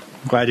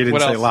 Glad you didn't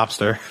What say else?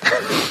 lobster.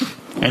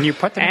 And you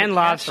put them And in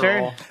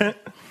lobster. casserole.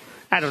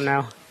 I don't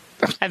know.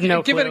 I have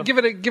no Give clue.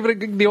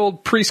 it the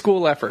old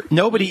preschool effort.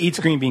 Nobody eats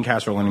green bean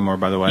casserole anymore,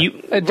 by the way.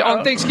 You,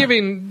 On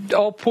Thanksgiving,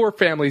 all poor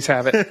families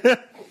have it.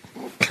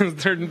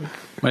 They're-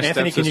 My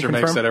Anthony, can you stepsister makes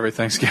confirm? that every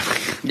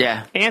Thanksgiving.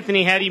 Yeah.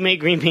 Anthony, how do you make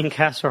green bean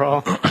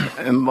casserole?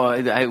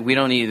 We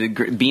don't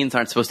need beans.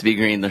 Aren't supposed to be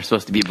green. They're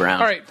supposed to be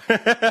brown. all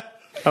right.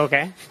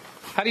 Okay.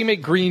 How do you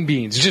make green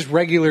beans? Just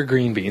regular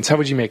green beans. How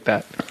would you make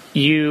that?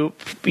 You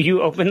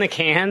open the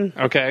can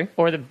Okay.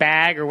 or the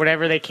bag or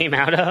whatever they came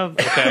out of.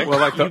 Okay. Well,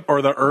 like the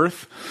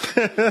earth.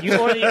 You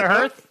or the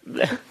earth,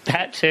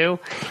 that too.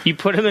 You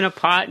put them in a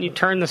pot and you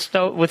turn the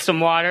stove with some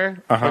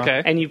water.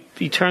 Okay. And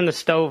you turn the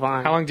stove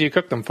on. How long do you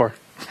cook them for?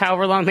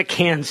 However long the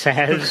can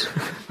says,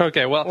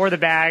 Okay. Well, or the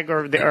bag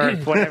or the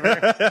earth,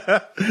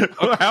 whatever.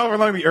 However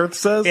long the Earth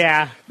says.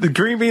 Yeah. The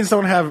green beans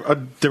don't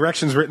have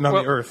directions written on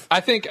well, the Earth. I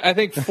think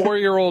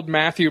 4-year-old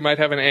Matthew might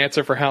have an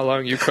answer for how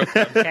long you cook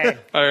them. Okay.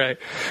 All right.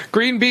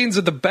 Green beans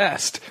are the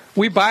best.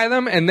 We buy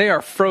them and they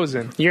are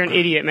frozen. You're an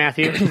idiot,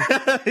 Matthew.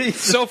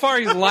 So far,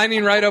 he's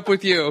lining right up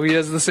with you. He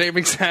has the same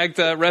exact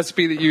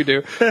recipe that you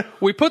do.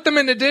 We put them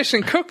in a dish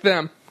and cook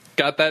them.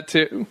 Got that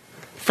too.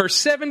 For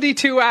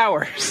 72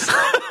 hours.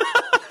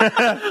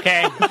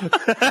 Okay.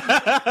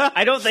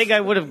 I don't think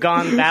I would have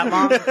gone that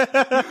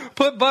long.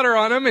 Put butter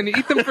on them and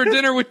eat them for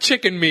dinner with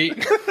chicken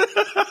meat.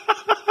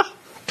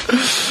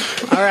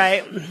 All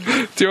right.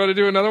 Do you want to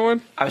do another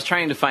one? I was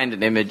trying to find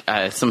an image,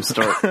 some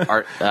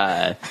art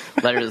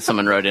letter that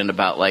someone wrote in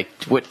about like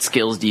what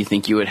skills do you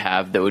think you would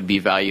have that would be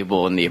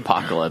valuable in the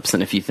apocalypse?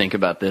 And if you think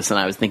about this, and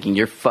I was thinking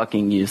you're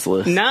fucking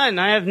useless. None.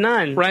 I have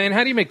none. Ryan,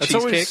 how do you make That's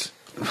cheesecake?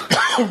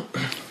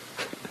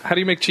 How do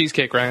you make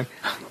cheesecake, Ryan?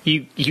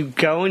 You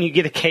go and you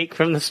get a cake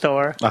from the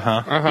store. You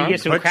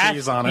get some Put Kraft,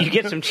 cheese on it. You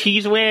get some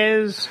Cheese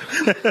Whiz.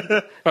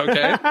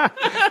 Okay.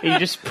 You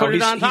just put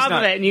it on top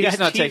of it, and you he's got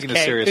not taking this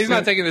cheesecake. seriously. He's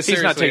not taking this He's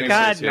seriously. not taking this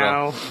God, seriously at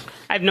all. no.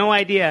 I have no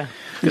idea.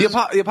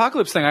 The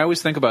apocalypse thing, I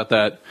always think about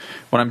that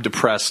when I'm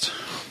depressed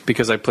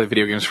because I play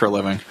video games for a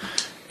living.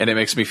 And it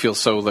makes me feel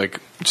so like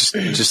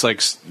just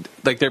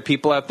like there are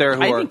people out there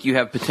who I are. think you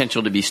have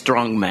potential to be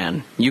strong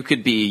man. You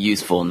could be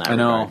useful in that. I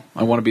know. regard.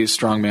 I want to be a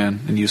strong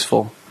man and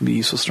useful. Be a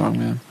useful strong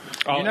man.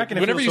 You're not going to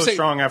Whenever feel you so say-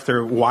 strong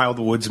after wild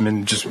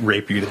woodsmen just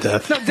rape you to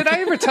death. Did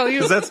I ever tell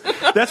you? That's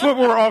what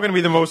we're all going to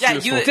be the most Yeah,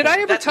 useful. Did I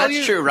ever tell that's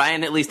you- true.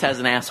 Ryan at least has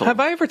an asshole. Have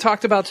I ever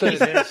talked about the?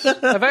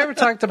 Have I ever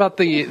talked about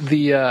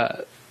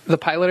the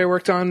pilot I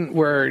worked on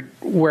where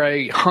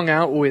I hung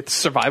out with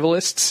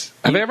survivalists?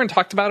 Have I ever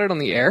talked about it on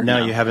the air?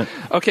 No, you haven't.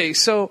 Okay,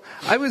 so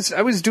I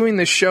was doing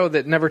this show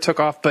that never took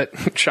off, but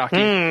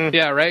shocking.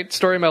 Yeah, right?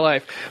 Story of my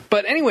life.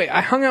 But anyway, I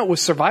hung out with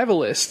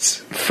survivalists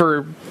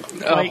for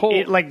a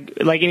whole... like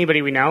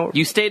anybody we know.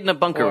 You stayed in a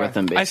bunker with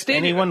them, I basically. stayed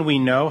Anyone we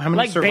know? How many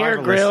Like Bear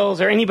survivalists? Grylls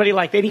or anybody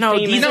like any No,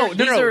 famous. these are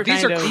these are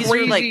these are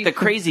crazy- like the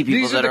crazy people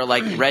these are that the- are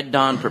like Red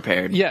Dawn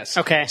prepared. Yes.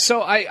 Okay.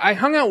 So I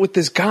hung out with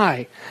this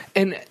guy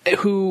and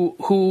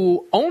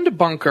who owned a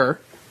bunker.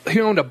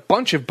 He owned a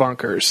bunch of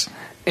bunkers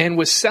and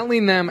was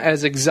selling them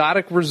as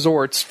exotic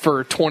resorts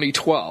for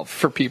 2012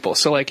 for people.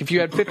 So like if you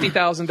had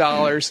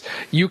 $50,000,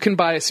 you can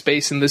buy a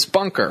space in this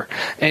bunker.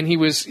 And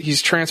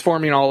he's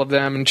transforming all of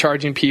them and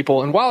charging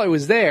people. And while I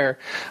was there,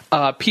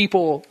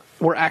 people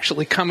were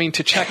actually coming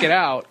to check it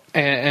out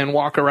and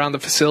walk around the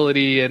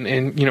facility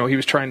and you know, he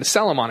was trying to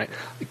sell them on it.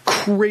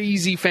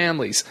 Crazy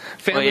families.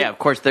 Well, yeah, of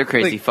course they're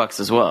crazy fucks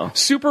as well.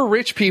 Super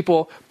rich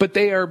people, but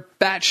they are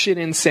batshit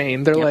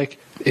insane. They're like,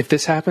 if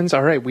this happens,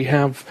 all right,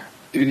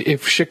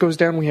 if shit goes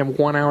down, we have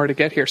 1 hour to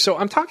get here. So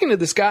I'm talking to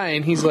this guy,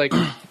 and he's like,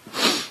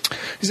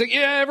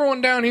 yeah,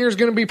 everyone down here is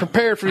going to be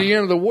prepared for the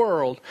end of the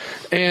world,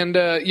 and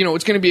you know,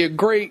 it's going to be a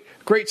great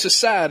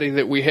society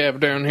that we have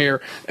down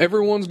here.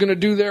 Everyone's going to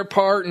do their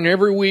part, and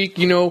every week,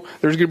 you know,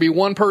 there's going to be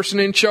one person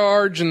in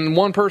charge and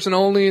one person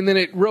only, and then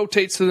it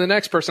rotates to the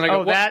next person. I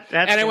go, Oh, that's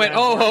and I went,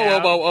 gonna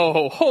work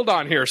out. hold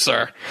on here,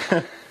 sir.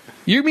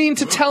 You mean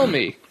to tell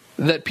me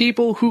that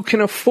people who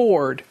can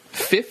afford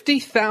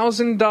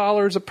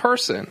 $50,000 a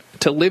person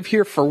to live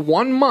here for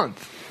 1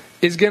 month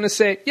is going to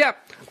say, yep,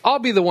 I'll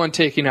be the one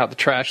taking out the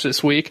trash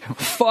this week?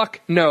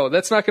 Fuck no,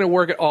 that's not going to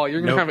work at all.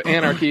 You're going to have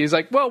anarchy. He's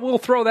like, well, we'll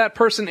throw that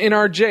person in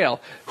our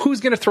jail. Who's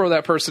going to throw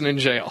that person in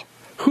jail?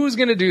 Who's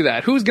going to do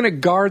that? Who's going to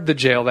guard the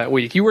jail that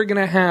week? You were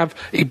going to have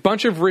a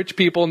bunch of rich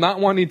people not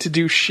wanting to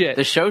do shit.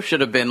 The show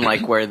should have been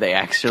like where they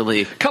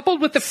actually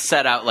Coupled with the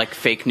set out like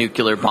fake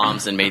nuclear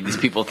bombs and made these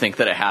people think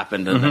that it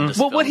happened. And then just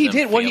well, what he filmed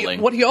did, them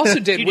failing. what he also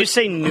did Did you was just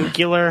say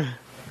nuclear?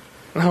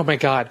 oh my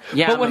god!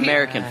 Yeah, but I'm what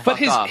American. But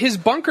Fuck off. his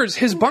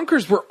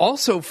bunkers were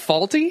also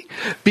faulty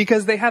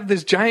because they have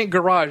this giant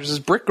garage, this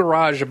brick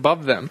garage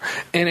above them,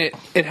 and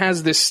it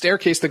has this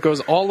staircase that goes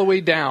all the way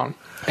down,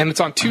 and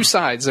it's on two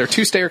sides. There are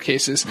two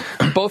staircases.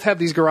 Both have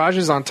these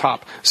garages on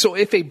top. So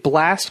if a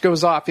blast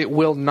goes off, it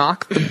will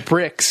knock the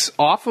bricks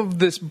off of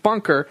this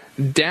bunker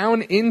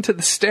down into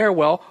the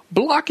stairwell,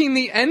 blocking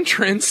the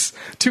entrance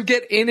to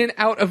get in and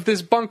out of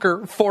this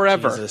bunker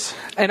forever. Jesus.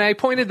 And I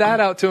pointed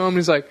that out to him.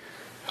 He's like,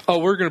 oh,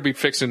 we're going to be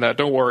fixing that.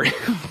 Don't worry.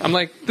 I'm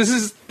like, this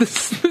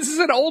is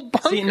an old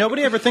bunker. See,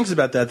 nobody ever thinks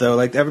about that though.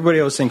 Like everybody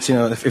always thinks,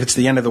 if it's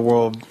the end of the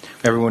world,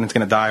 everyone's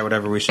going to die, or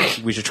whatever. We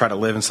should try to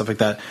live and stuff like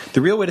that.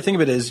 The real way to think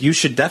of it is, you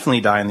should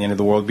definitely die in the end of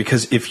the world,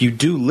 because if you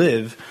do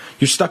live,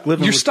 you're stuck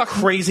living with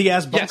crazy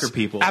ass bunker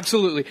people.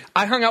 Absolutely.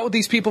 I hung out with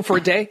these people for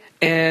a day,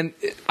 and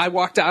I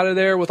walked out of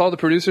there with all the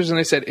producers, and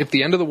they said, if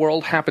the end of the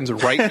world happens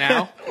right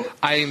now,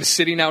 I am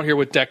sitting out here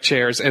with deck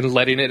chairs and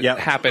letting it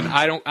happen.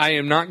 I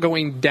am not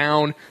going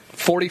down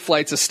 40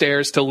 flights of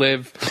stairs to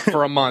live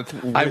for a month.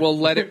 I will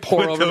let it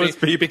pour over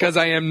me because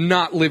I am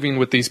not living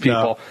with these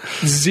people.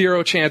 No.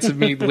 Zero chance of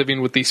me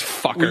living with these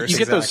fuckers.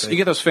 You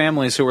get those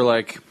families who are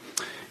like,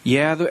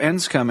 yeah, the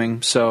end's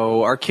coming,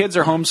 so our kids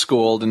are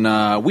homeschooled,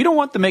 and we don't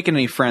want them making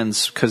any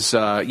friends because,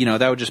 that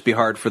would just be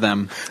hard for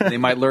them. They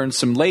might learn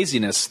some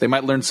laziness. They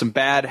might learn some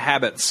bad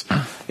habits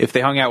if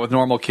they hung out with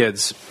normal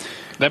kids.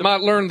 They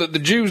might learn that the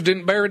Jews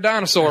didn't bury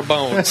dinosaur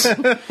bones.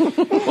 Well,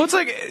 it's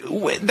like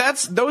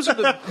those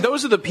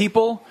are the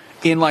people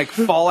in like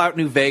Fallout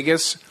New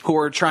Vegas who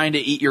are trying to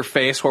eat your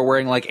face who are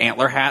wearing like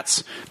antler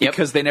hats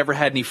because they never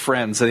had any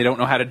friends and they don't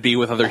know how to be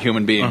with other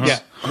human beings. Yeah.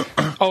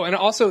 Oh, and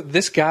also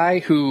this guy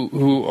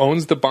who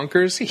owns the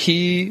bunkers,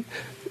 he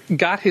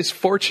got his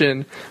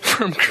fortune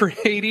from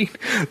creating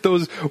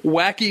those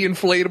wacky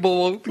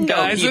inflatable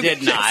guys. No, he did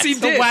not. Yes, he the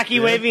did.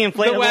 wacky wavy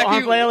inflatable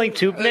arm flailing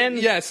tube men?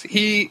 Yes,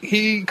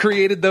 he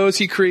created those.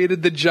 He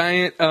created the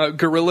giant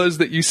gorillas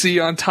that you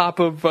see on top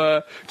of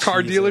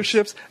car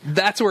dealerships.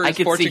 That's where his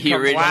fortune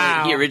comes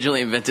from. He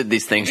originally invented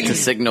these things to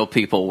signal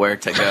people where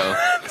to go.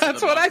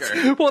 That's what I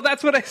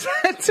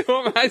said to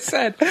him. I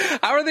said,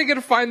 how are they going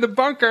to find the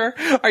bunker?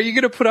 Are you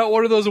going to put out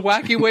one of those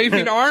wacky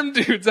waving arm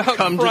dudes out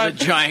Come front? to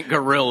the giant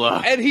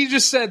gorilla. And he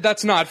just said,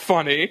 that's not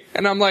funny.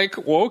 And I'm like,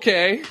 well,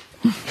 okay.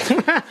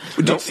 I'm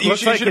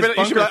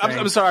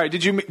sorry.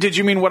 Did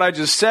you mean what I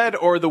just said,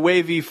 or the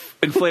wavy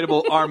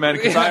inflatable arm men?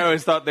 Because I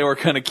always thought they were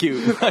kind of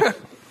cute.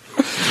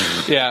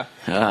 Yeah.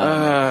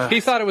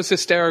 He thought it was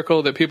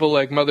hysterical that people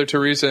like Mother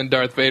Teresa and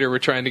Darth Vader were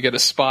trying to get a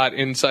spot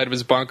inside of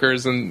his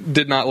bunkers, and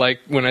did not like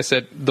when I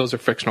said those are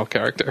fictional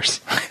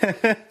characters.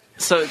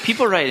 So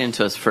people write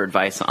into us for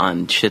advice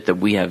on shit that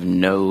we have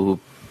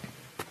no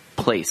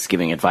place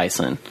giving advice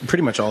on.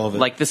 Pretty much all of it.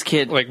 Like this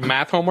kid, Like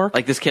math homework?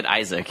 like this kid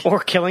Isaac, Or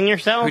killing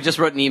yourself? who just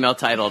wrote an email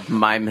titled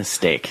 "My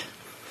Mistake."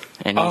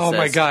 And he Oh says,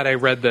 my god, I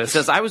read this. He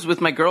says, I was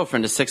with my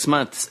girlfriend of 6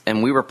 months,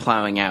 and we were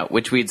plowing out,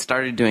 which we had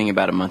started doing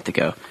about a month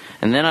ago.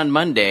 And then on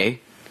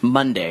Monday,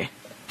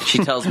 she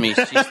tells me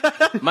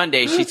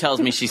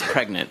she's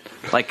pregnant.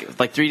 Like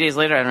 3 days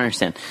later, I don't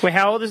understand. Wait,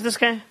 how old is this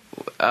guy?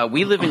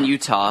 We live in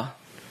Utah.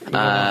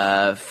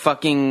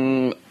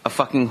 Fucking a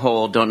fucking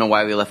hole. Don't know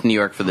why we left New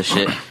York for the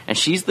shit. And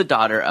she's the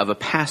daughter of a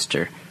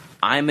pastor.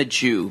 I'm a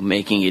Jew,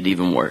 making it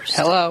even worse.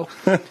 Hello.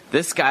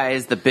 This guy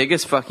is the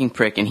biggest fucking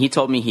prick, and he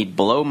told me he'd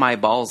blow my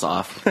balls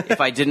off if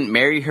I didn't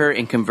marry her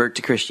and convert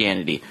to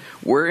Christianity.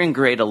 We're in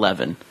grade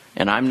 11,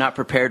 and I'm not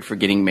prepared for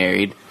getting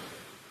married,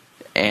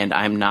 and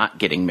I'm not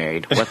getting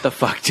married. What the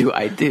fuck do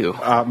I do?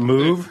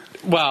 Move.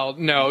 Well,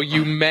 no,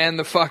 you man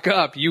the fuck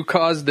up. You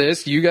caused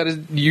this.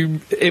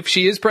 If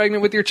she is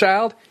pregnant with your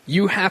child,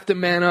 you have to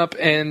man up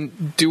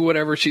and do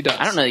whatever she does.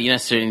 I don't know that you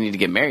necessarily need to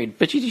get married,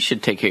 but you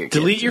should take care of your kids.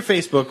 Delete your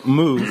Facebook,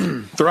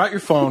 move, throw out your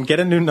phone,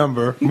 get a new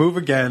number, move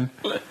again,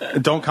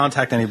 don't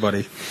contact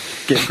anybody.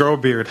 Grow a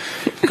beard.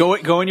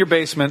 Go in your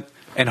basement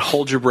and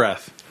hold your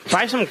breath.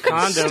 Buy some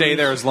condoms. Stay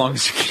there as long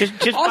as you can.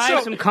 Just Also,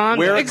 buy some condoms.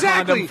 wear a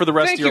Exactly. condom for the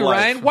rest Thank of your you, life.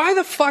 Ryan. Why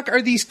the fuck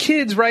are these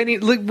kids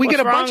writing? Like, we What's get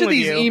a bunch wrong of with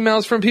these you?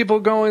 emails from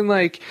people going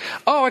like,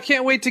 "Oh, I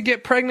can't wait to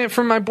get pregnant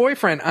from my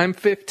boyfriend. I'm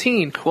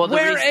 15. Well, the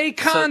Wear reason- a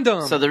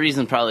condom." So the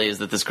reason probably is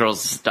that this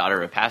girl's daughter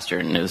of a pastor,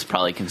 and it was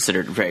probably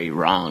considered very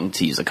wrong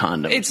to use a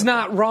condom. It's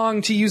not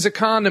wrong to use a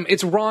condom.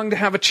 It's wrong to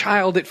have a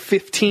child at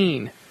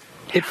 15.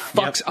 It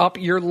fucks up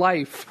your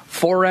life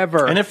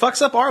forever. And it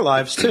fucks up our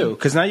lives, too,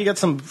 because now you got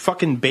some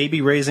fucking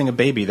baby raising a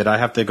baby that I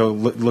have to go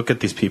look at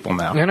these people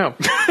now. I know.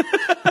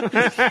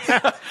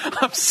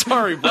 I'm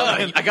sorry,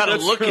 Brian. I gotta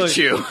look at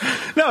you.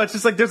 No, it's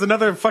just like there's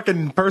another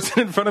fucking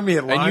person in front of me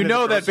in line. And you at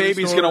know the that grocery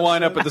baby's store. going to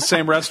wind up at the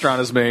same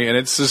restaurant as me, and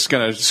it's just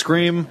going to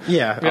scream.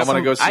 Yeah. I want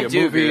to go see I a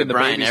do movie, agree with and the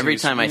Brian. baby's Every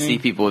gonna time I see scream.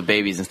 people with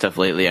babies and stuff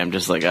lately, I'm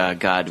just like, oh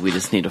god, we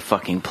just need a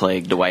fucking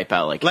plague to wipe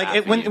out like half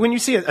of you. When you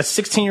see a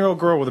 16-year-old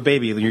girl with a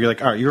baby, you're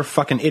like, all right, you're a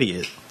fucking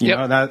idiot. You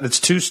Yep. know, that's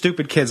two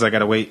stupid kids I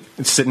gotta wait,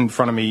 sit in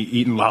front of me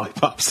eating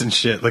lollipops and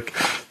shit. Like,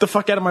 the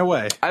fuck out of my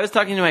way. I was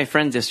talking to my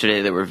friends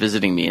yesterday that were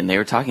visiting me, and they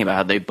were talking about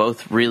how they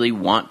both really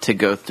want to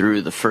go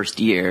through the first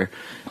year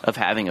of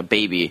having a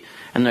baby.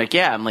 And they're like,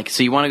 yeah. I'm like,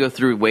 so you want to go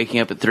through waking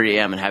up at 3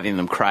 a.m. and having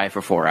them cry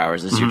for 4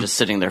 hours as you're just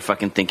sitting there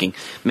fucking thinking,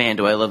 man,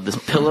 do I love this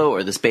pillow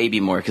or this baby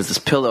more? Because this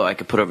pillow I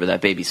could put over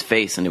that baby's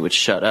face and it would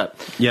shut up.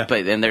 Yeah.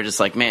 But then they're just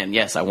like, man,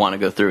 yes, I want to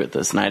go through with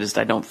this. And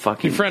I don't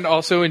fucking... Your friend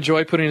also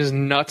enjoy putting his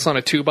nuts on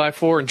a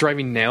 2x4 and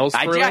driving nails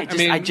through it?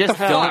 I just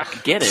the don't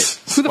fuck? get it.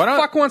 Who the Why not-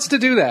 fuck wants to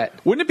do that?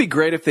 Wouldn't it be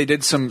great if they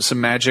did some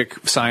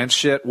magic science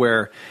shit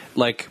where,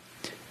 like,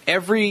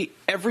 every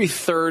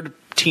third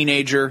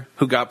teenager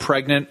who got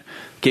pregnant,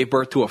 gave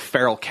birth to a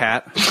feral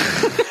cat.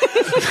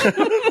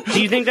 Do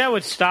you think that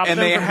would stop And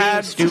them they from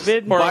had, being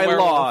stupid? by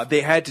law,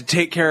 they had to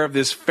take care of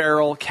this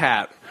feral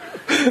cat.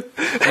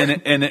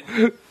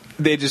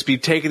 They'd just be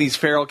taking these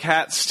feral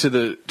cats to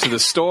the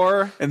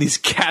store, and these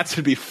cats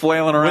would be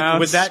flailing around.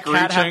 Would that cat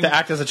have screeching. to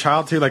act as a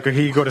child too? Like,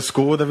 he go to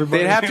school with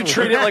everybody? They'd have to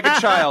treat it like a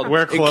child.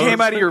 Wear It clothes.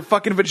 came out of your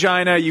fucking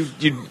vagina. You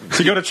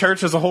To go to church,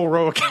 there's a whole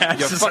row of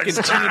cats. your Just fucking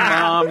like, teen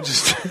mom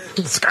just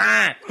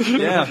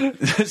yeah,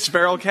 it's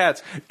feral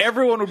cats.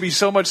 Everyone would be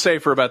so much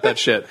safer about that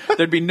shit.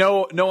 There'd be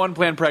no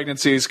unplanned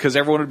pregnancies because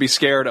everyone would be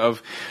scared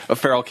of a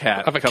feral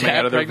cat Of a coming cat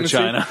out of their pregnancy?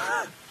 vagina.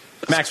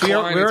 Max, we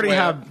clawing already its way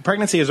have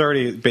pregnancy is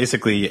already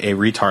basically a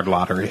retard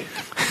lottery.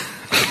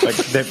 Like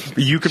that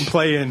you can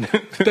play in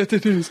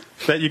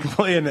that you can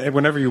play in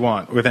whenever you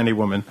want with any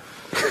woman,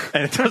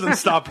 and it doesn't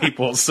stop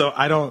people. So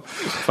I don't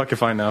fuck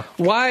if I know.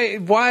 Why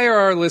are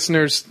our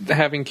listeners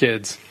having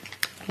kids?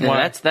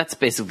 Yeah, that's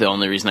basically the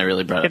only reason I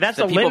really brought it Yeah, up. that's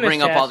So the people litmus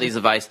bring up all test. these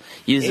advice.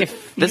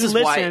 If This you is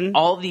listen- why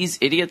all these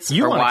idiots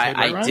You are want a why kid,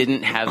 right, I Ryan?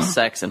 didn't have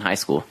sex in high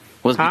school.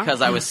 Was Huh?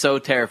 because I was so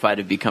terrified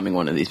of becoming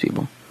one of these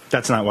people.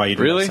 That's not why you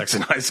didn't Really? have sex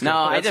in high school. No,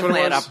 I That's what definitely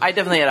it had. was? I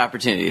definitely had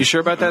opportunities. You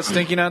sure about that,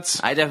 Stinky Nuts?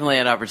 I definitely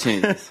had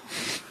opportunities.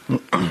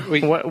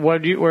 What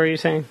were you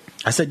saying?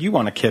 I said you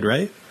want a kid,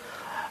 right?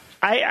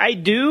 I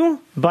do,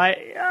 but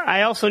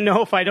I also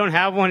know if I don't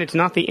have one, it's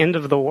not the end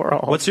of the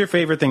world. What's your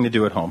favorite thing to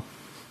do at home?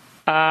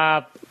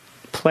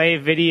 Play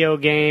video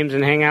games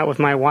and hang out with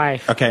my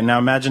wife. Okay, now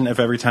imagine if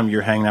every time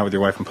you're hanging out with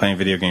your wife and playing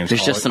video games,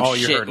 There's just some all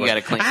you shit heard you was, got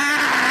to clean.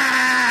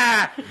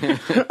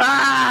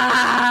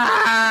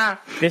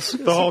 This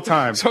the whole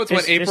time. So it's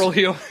what This- April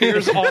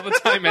hears all the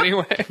time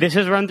anyway. this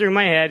has run through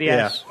my head.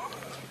 Yes.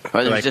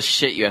 Or there's Like- just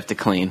shit you have to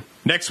clean.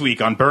 Next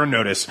week on Burn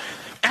Notice.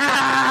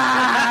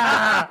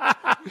 I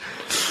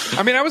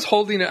mean, I was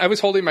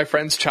holding my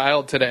friend's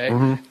child today,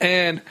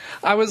 and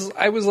I was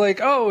like,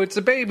 "Oh, it's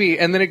a baby,"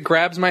 and then it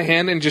grabs my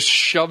hand and just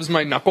shoves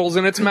my knuckles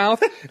in its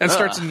mouth and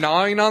starts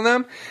gnawing on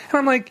them, and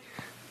I'm like,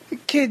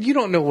 "Kid, you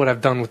don't know what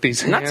I've done with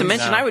these hands." Not to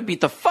mention, I would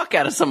beat the fuck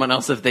out of someone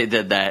else if they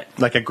did that.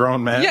 Like a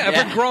grown man. Yeah, if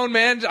Yeah. a grown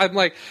man, I'm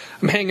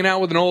hanging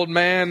out with an old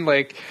man,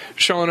 like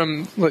showing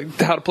him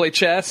like how to play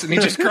chess, and he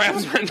just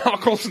grabs my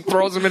knuckles and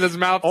throws them in his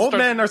mouth. and Old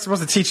starts- men are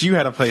supposed to teach you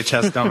how to play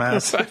chess,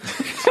 dumbass.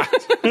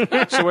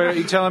 So wait, are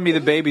you telling me the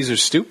babies are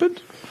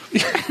stupid?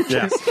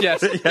 Yes.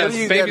 Yes, What are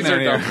you babies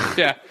getting are at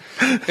dumb.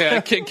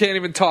 Yeah, kid can't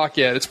even talk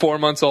yet. It's 4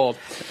 months old.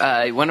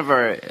 One of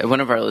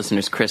our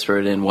listeners, Chris,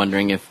 wrote in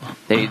wondering if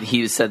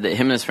he said that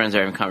him and his friends are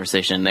having a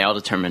conversation. And they all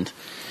determined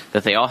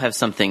that they all have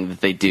something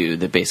that they do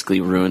that basically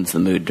ruins the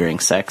mood during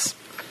sex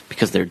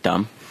because they're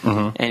dumb.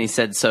 And he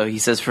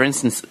says, for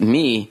instance,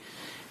 me.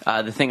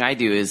 The thing I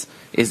do is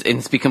and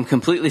it's become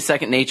completely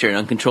second nature and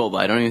uncontrollable.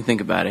 I don't even think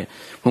about it.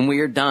 When we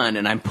are done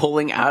and I'm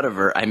pulling out of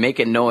her, I make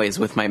a noise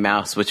with my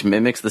mouth which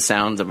mimics the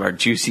sounds of our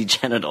juicy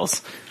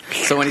genitals.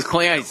 So when he's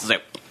pulling out, he's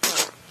like,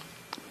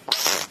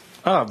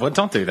 Oh, well,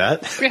 don't do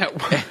that. Yeah,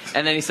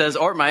 and then he says,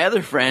 or my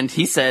other friend,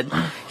 he said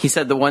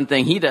the one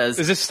thing he does.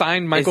 is this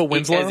signed Michael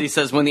Winslow? As he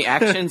says, when the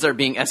actions are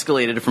being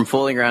escalated from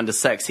fooling around to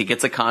sex, he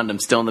gets a condom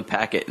still in the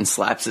packet and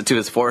slaps it to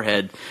his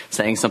forehead,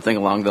 saying something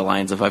along the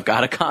lines of, "I've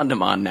got a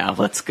condom on now,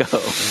 let's go."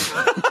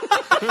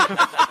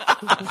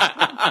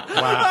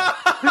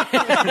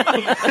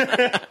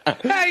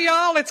 Hey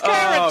y'all, it's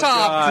Carrot Top.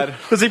 God.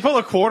 Does he pull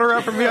a quarter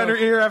out from behind her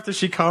ear after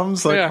she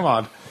comes? Like, Yeah. come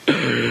on.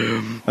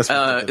 That's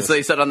ridiculous. So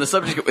he said on the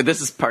subject.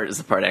 This is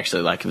the part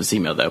actually like of his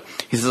email though.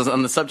 He says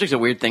on the subject of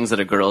weird things that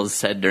a girl has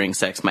said during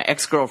sex. My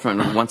ex-girlfriend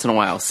would once in a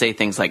while say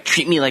things like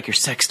 "treat me like your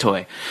sex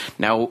toy."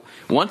 Now,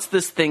 once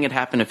this thing had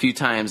happened a few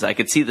times, I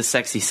could see the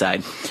sexy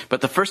side.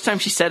 But the first time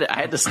she said it, I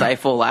had to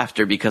stifle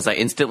laughter because I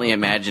instantly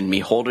imagined me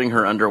holding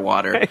her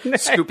underwater,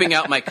 scooping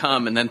out my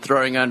cum, and then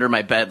throwing it under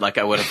my bed like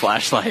I would a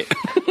flashlight.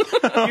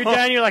 You're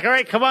done. You're like, all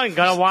right, come on,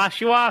 gotta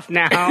wash you off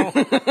now.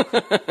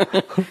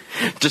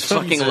 Just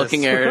fucking Jesus.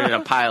 looking at her in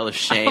a pile of I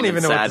shame don't even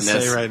and know what to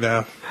sadness. say right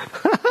now.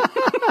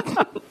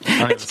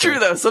 It's true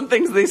though. Some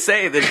things they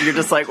say that you're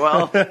just like,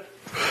 well.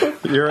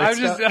 You're right,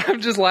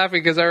 I'm just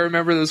laughing because I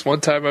remember this one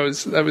time I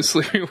was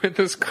sleeping with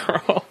this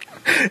girl,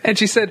 and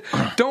she said,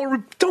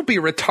 "Don't be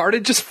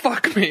retarded, just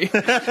fuck me."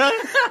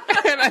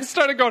 And I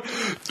started going,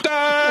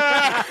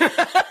 "Dah!"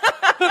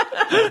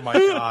 Oh my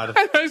god.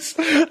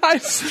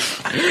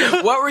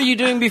 What were you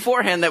doing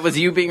beforehand that was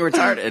you being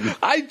retarded?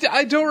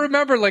 I don't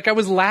remember. Like I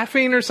was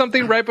laughing or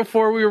something right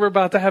before we were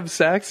about to have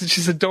sex, and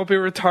she said, "Don't be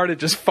retarded,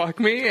 just fuck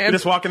me." You And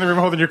just walk in the room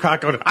holding your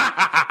cock going,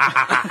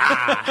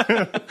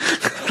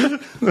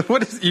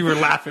 What is, you were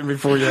laughing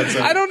before you had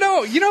sex. I don't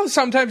know. You know,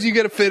 sometimes you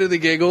get a fit of the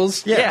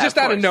giggles, Yeah, just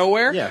of out of course.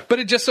 nowhere. Yeah. But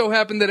it just so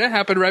happened that it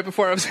happened right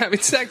before I was having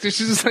sex, and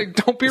she's just like,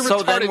 "Don't be So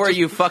retarded." then were just-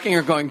 you fucking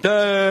or going,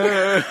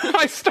 duh?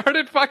 I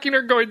started fucking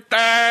her, going,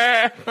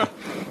 "Dah!"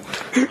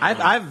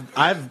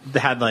 I've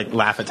had like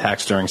laugh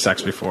attacks during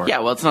sex before. Yeah,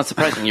 well, it's not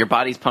surprising. Your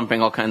body's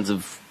pumping all kinds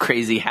of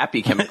crazy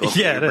happy chemicals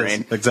Yeah, in your it is.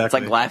 brain. Exactly. It's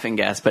like laughing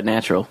gas, but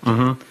natural.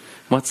 Mm-hmm.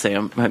 What's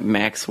Sam?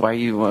 Max, why are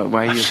you...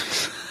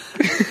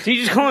 Do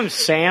you just call him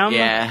Sam?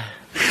 Yeah.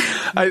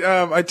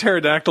 I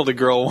pterodactyled a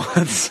girl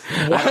once.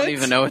 I don't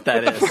even know what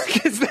that is.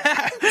 What is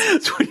that?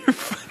 It's when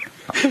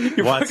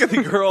you're What?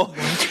 fucking the girl,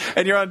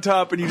 and you're on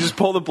top, and you just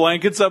pull the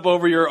blankets up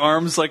over your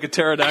arms like a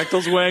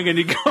pterodactyl's wing, and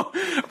you go.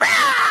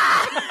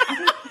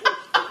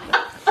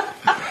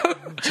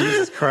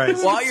 Jesus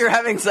Christ. While you're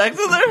having sex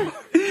with her?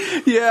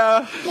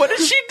 Yeah. What did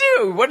she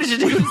do? What did you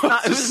do?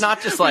 It was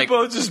not just like. We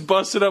both just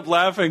busted up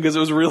laughing because it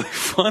was really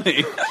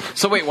funny.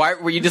 So wait, why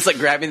were you just like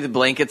grabbing the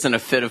blankets in a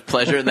fit of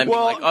pleasure and then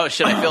Well, being like, oh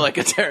shit, I feel like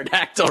a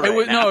pterodactyl right It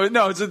was, now?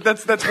 no.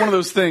 That's one of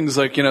those things,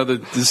 like, you know,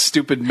 the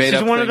stupid made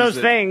It's up. one of those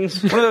that-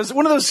 things.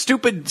 One of those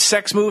stupid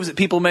sex moves that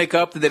people make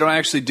up that they don't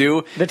actually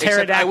do. The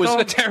Except I was pterodactyl?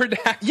 a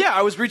pterodactyl. Yeah,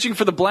 I was reaching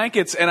for the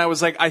blankets, and I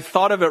was like, I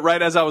thought of it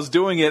right as I was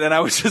doing it, and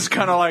I was just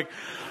kind of like.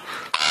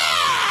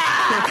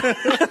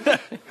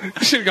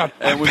 Should have gone.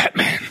 I'm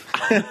Batman.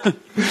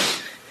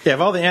 Yeah,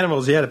 of all the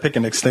animals, you had to pick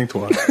an extinct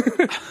one.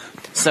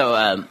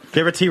 So, Do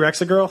you ever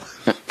T-Rex a girl?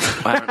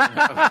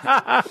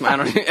 I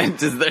don't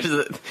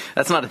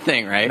that's not a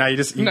thing, right? No, you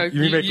just you, No,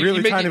 you you- make you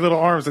really make tiny it- little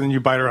arms and then you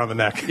bite her on the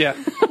neck. Yeah,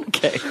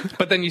 Okay.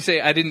 but then you say,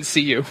 "I didn't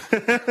see you.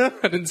 I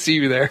didn't see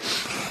you there."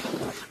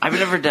 I've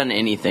never done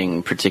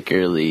anything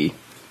particularly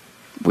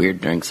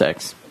weird during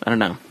sex. I don't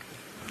know.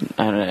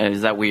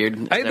 Is that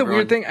weird? I had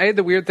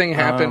the weird thing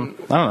happen.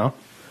 I don't know.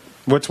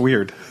 What's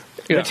weird?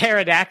 The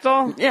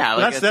pterodactyl? Yeah,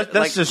 like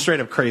That's just straight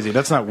up crazy.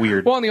 That's not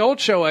weird. Well, on the old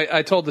show,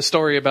 I told the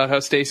story about how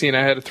Stacy and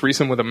I had a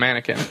threesome with a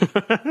mannequin.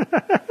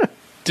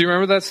 Do you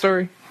remember that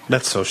story?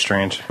 That's so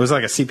strange. Was it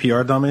like a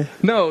CPR dummy?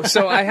 No,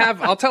 so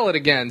I'll tell it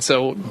again.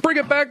 So bring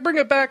it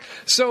back.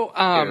 So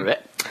I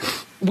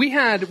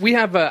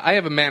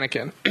have a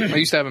mannequin. I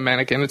used to have a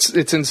mannequin.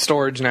 It's in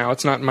storage now.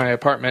 It's not in my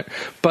apartment.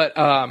 But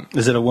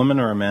Is it a woman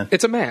or a man?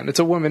 it's a man. It's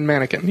a woman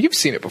mannequin. You've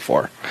seen it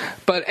before.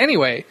 But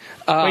anyway,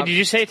 Wait, did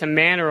you say it's a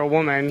man or a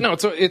woman? no,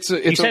 it's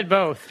You said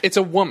both. It's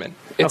a woman.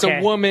 It's Okay.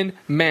 a woman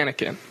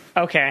mannequin.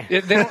 Okay. They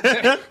don't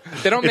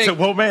It's make a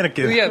woe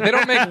mannequin. yeah, they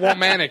don't make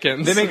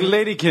womannequins. They make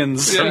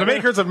ladykins. From the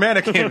makers of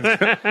mannequins.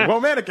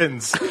 Woe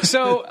mannequins.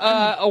 So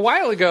a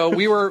while ago,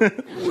 we were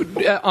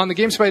on the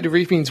Games by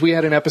Debriefings. We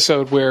had an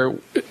episode where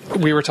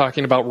we were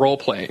talking about role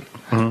playing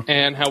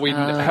and how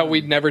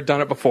we'd never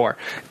done it before.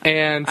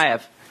 And I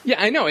have. yeah,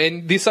 I know.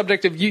 And the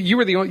subject of you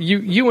were the only,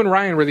 you and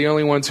Ryan were the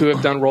only ones who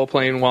have done role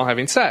playing while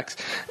having sex.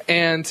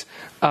 And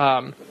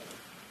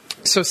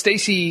so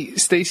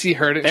Stacy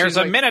heard it. There's She's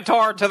a like,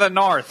 minotaur to the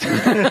north.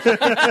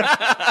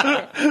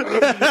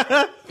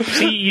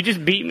 See, you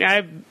just beat me.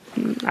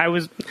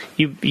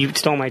 You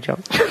stole my joke.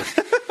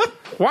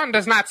 one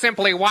does not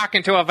simply walk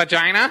into a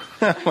vagina.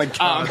 Oh my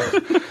God.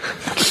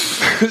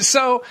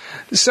 So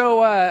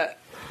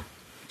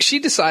she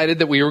decided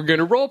that we were going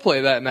to role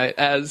play that night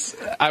as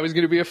I was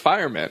going to be a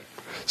fireman.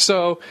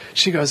 So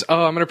she goes,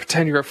 "Oh, I'm going to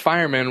pretend you're a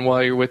fireman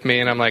while you're with me."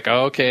 And I'm like,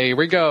 oh, "Okay, here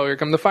we go. Here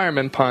come the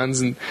fireman puns."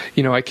 And,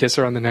 I kiss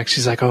her on the neck.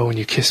 She's like, "Oh, when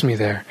you kiss me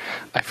there,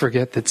 I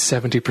forget that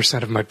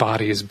 70% of my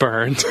body is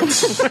burned."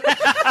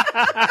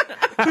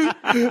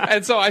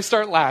 And so I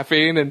start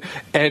laughing,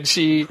 and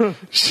she's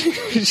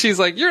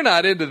like, "You're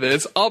not into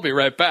this. I'll be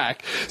right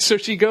back." So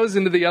she goes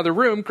into the other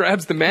room,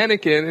 grabs the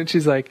mannequin, and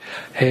she's like,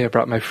 "Hey, I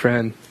brought my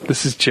friend.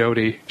 This is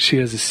Jody. She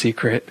has a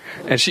secret."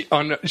 And she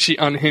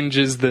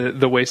unhinges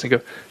the waist and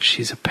goes,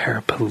 "She's a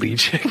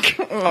paraplegic."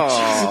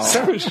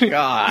 Oh,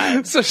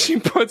 God. So she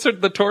puts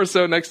the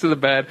torso next to the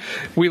bed.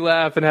 We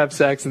laugh and have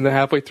sex, and then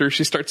halfway through,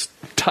 she starts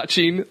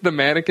touching the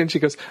mannequin. She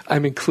goes,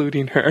 "I'm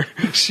including her.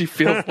 She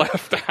feels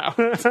left out."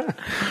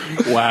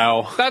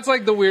 Wow. That's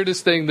like the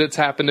weirdest thing that's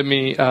happened to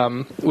me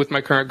with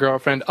my current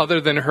girlfriend, other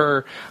than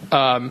her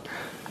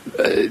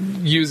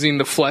using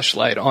the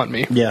fleshlight on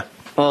me. Yeah.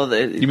 Well,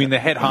 You mean the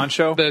head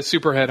honcho? The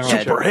superhead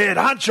honcho. Superhead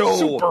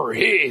honcho.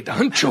 Superhead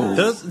honcho.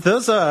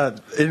 Those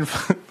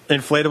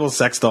inflatable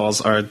sex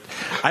dolls are.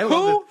 I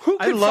love Who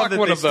I could love fuck that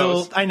one they of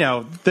those? still. I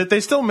know that they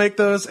still make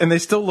those, and they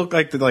still look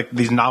like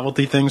these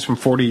novelty things from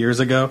 40 years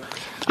ago.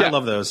 I Yeah.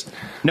 love those.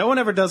 No one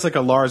ever does like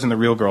a Lars and the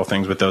Real Girl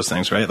things with those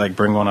things, right? Like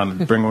bring one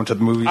to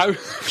the movies,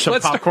 shove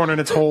let's popcorn in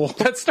its hole.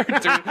 Let's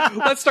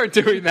start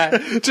doing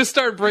that. Just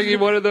start bringing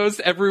one of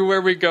those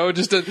everywhere we go.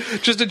 Just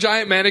a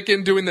giant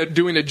mannequin doing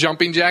a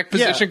jumping jack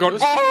position, Yeah. going.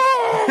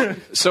 Oh!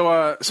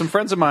 So, some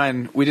friends of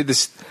mine, we did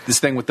this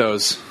thing with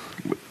those.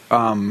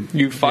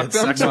 You fucked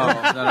them.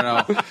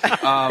 No.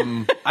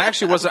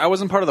 I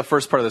wasn't part of the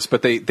first part of this,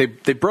 but they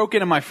broke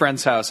into my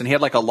friend's house, and he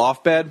had like a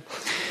loft bed,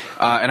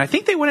 and I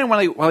think they went in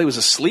while he was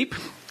asleep,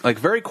 like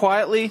very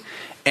quietly,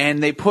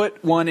 and they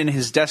put one in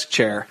his desk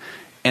chair,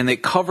 and they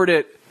covered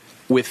it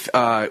with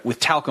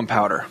talcum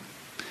powder.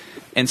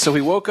 And so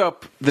he woke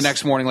up the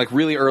next morning, like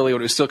really early,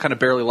 when it was still kind of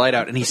barely light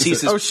out, and he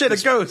sees "Oh shit,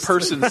 a ghost!"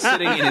 person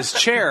sitting in his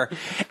chair,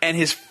 and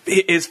his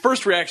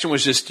first reaction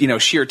was just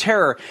sheer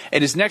terror,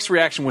 and his next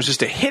reaction was just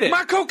to hit it.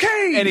 My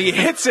cocaine! And he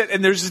hits it,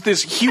 and there's just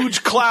this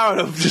huge cloud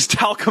of just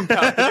talcum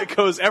powder that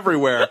goes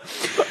everywhere.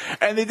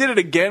 And they did it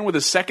again with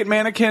a second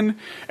mannequin,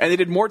 and they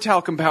did more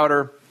talcum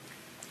powder,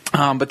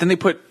 but then they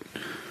put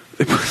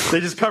They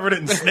just covered it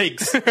in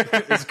snakes.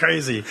 It's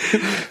crazy.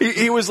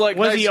 He was like,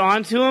 Was nice. he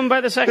on to him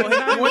by the second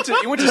time?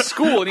 He went to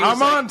school and he was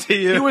I'm on to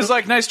you. He was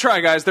like, nice try,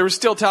 guys. There was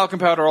still talcum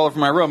powder all over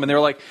my room. And they were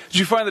like, did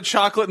you find the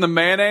chocolate and the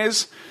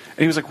mayonnaise? And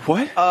he was like,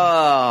 what?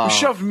 Oh, We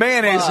shoved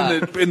mayonnaise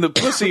in the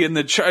pussy and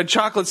the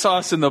chocolate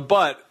sauce in the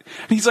butt.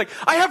 And he's like,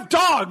 I have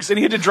dogs! And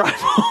he had to drive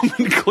home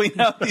and clean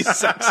out these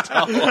sex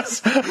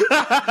dolls.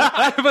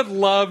 I would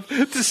love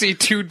to see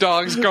two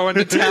dogs go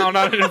into town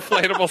on an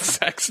inflatable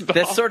sex doll.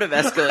 this sort of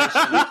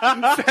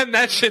escalation. Send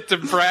that shit to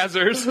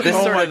Brazzers.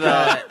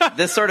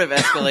 This sort of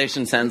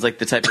escalation sounds like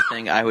the type of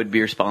thing I would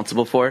be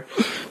responsible for,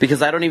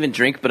 because I don't even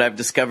drink, but I've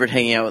discovered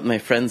hanging out with my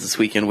friends this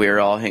weekend. We were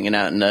all hanging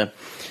out and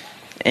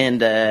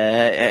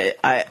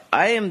I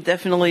am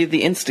definitely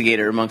the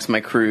instigator amongst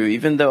my crew,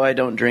 even though I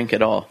don't drink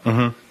at all.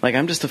 Mm-hmm. Like,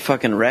 I'm just a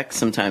fucking wreck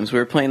sometimes. We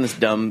were playing this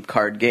dumb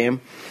card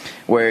game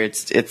where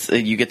it's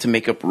you get to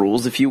make up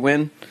rules if you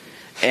win.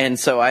 And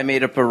so I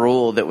made up a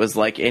rule that was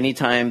like,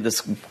 anytime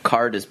this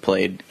card is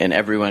played, and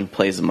everyone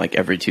plays them like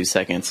every 2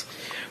 seconds,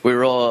 we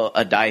roll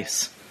a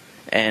dice,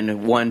 and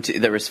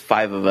there was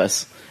 5 of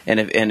us, and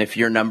if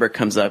your number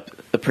comes up,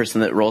 the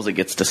person that rolls it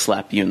gets to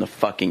slap you in the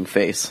fucking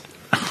face.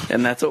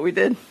 And that's what we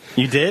did.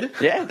 You did?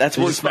 Yeah, that's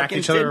Did what you we smack fucking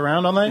each other did.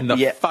 around all night? In the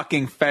Yeah.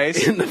 fucking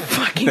face. In the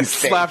fucking face.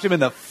 Slapped him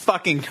in the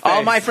fucking face.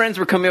 All my friends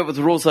were coming up with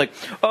rules like,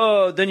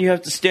 oh, then you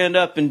have to stand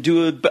up and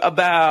do a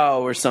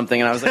bow or something.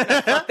 And I was like,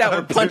 fuck that,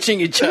 we're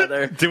punching each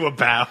other. Do a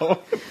bow.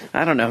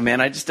 I don't know,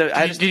 man. I just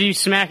Did you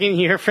smack into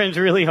your friends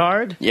really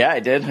hard? yeah, I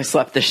did. I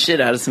slapped the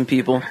shit out of some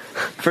people.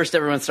 First,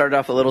 everyone started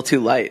off a little too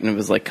light, and it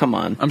was like, come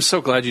on. I'm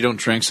so glad you don't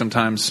drink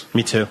sometimes.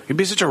 Me too. You'd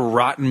be such a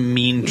rotten,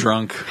 mean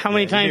drunk. How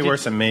many You'd times? be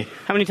worse than me.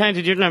 How many times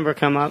did your number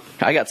come up?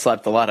 I got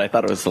slapped a lot. I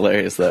thought it was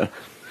hilarious, though.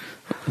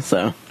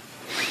 So,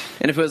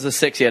 and if it was a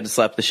 6, you had to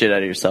slap the shit out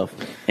of yourself.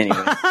 Anyway,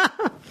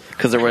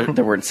 because there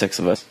weren't 6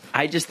 of us.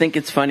 I just think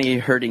it's funny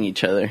hurting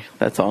each other.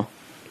 That's all.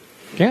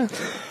 Yeah.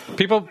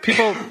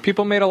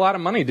 People made a lot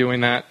of money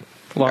doing that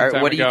a long All right,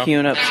 time what are you ago.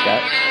 queuing up,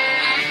 Scott?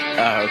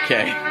 Oh,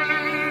 okay.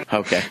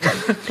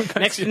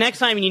 Okay. Next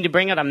time you need to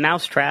bring out a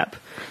mouse trap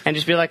and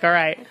just be like, all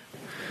right,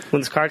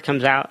 when this card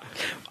comes out,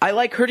 I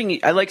like hurting.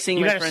 I like seeing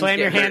You my gotta friends slam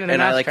get your hand hurt, in the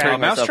and I mouse like trap.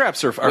 hurting Mouse myself,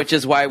 traps are which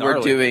is why we're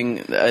gnarly. doing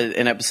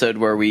an episode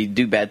where we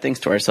do bad things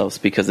to ourselves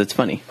because it's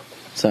funny.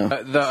 So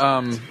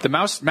The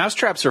mouse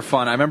traps are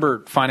fun. I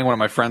remember finding one at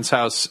my friend's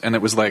house, and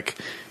it was like,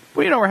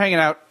 well, we're hanging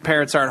out,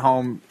 parents aren't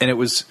home, and it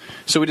was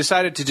so we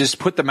decided to just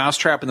put the mouse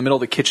trap in the middle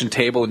of the kitchen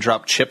table and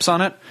drop chips on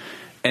it.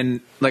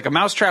 And like a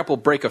mouse trap will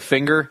break a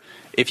finger.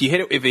 If you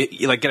hit it,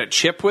 you like get a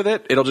chip with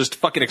it, it'll just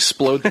fucking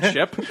explode the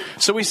chip.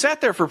 So we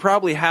sat there for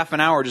probably half an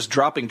hour just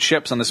dropping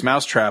chips on this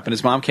mouse trap, and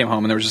his mom came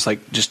home and there was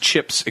just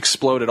chips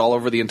exploded all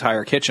over the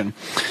entire kitchen.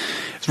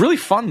 It's really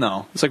fun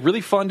though. It's like really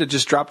fun to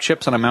just drop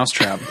chips on a mouse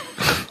trap.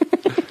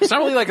 It's not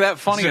really like that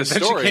funny a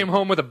Then story. she came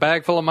home with a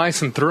bag full of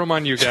mice and threw them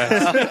on you guys.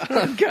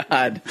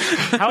 God,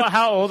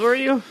 how old were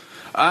you?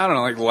 I don't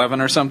know, like 11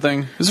 or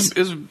something.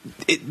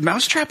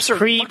 Mouse traps are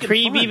Pre fucking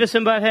fun. Beavis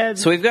and Butthead?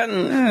 so we've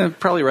gotten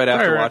Probably right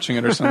after Right. watching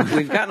it or something.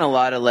 we've gotten a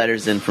lot of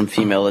letters in from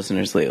female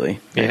listeners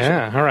lately.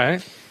 Yeah, all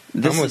right.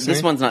 This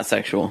listening. one's not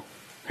sexual.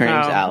 Her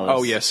name's Oh. Alice.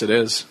 Oh yes, it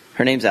is.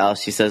 Her name's Alice.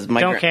 She says,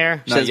 Don't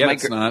care. She Not says, yet,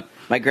 it's not.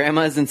 My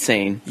grandma is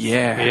insane.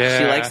 Yeah. Yeah.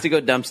 She likes to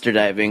go dumpster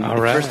diving. All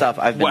right. First off,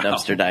 I've been Wow.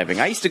 dumpster diving.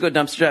 I used to go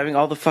dumpster diving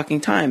all the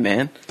fucking time,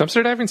 man.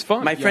 Dumpster diving's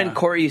fun. My friend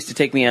Corey used to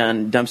take me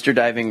on dumpster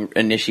diving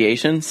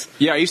initiations.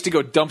 Yeah, I used to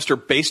go dumpster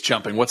base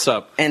jumping. What's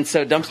up? And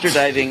so dumpster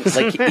diving,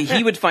 like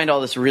he would find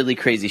all this really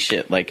crazy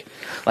shit. Like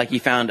he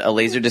found a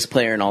Laserdisc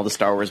player in all the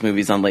Star Wars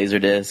movies on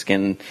Laserdisc,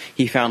 and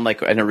he found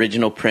like an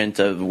original print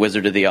of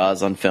Wizard of the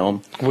Oz on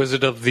film.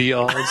 Wizard of the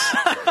Oz.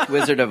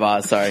 Wizard of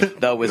Oz, sorry,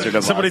 the Wizard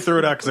of Somebody Oz. threw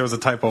it out because there was a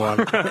typo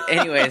on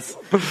it. Anyways,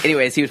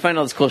 he would find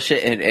all this cool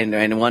shit,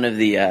 and one of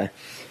the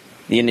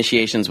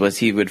initiations was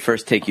he would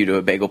first take you to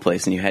a bagel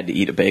place, and you had to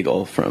eat a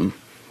bagel from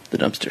the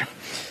dumpster.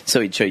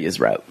 So he'd show you his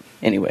route.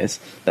 Anyways,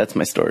 that's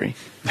my story.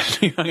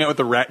 You hung out with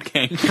the Rat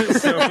King.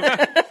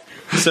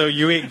 So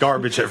you ate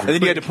garbage every And then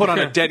you week. had to put on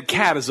a dead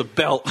cat as a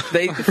belt.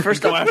 They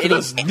first Go off, after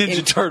those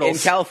Ninja Turtles. in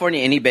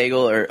California, any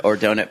bagel or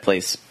donut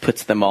place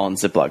puts them all in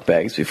Ziploc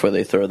bags before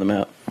they throw them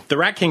out. The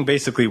Rat King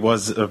basically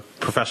was a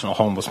professional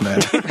homeless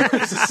man.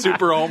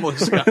 Super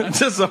homeless guy.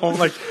 Just a home,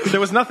 like there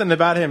was nothing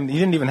about him. He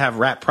didn't even have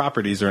rat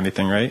properties or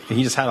anything, right?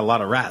 He just had a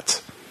lot of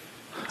rats.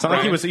 It's not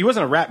like he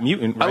wasn't a rat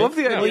mutant. Right? I love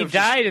the idea. Well, he of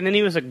just- died and then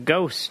he was a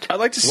ghost. I'd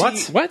like to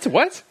see.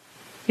 What?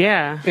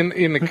 Yeah.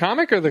 In the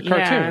comic or the cartoon?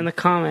 Yeah, in the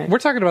comic. We're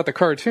talking about the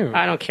cartoon.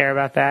 I don't care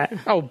about that.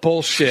 Oh,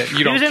 bullshit. You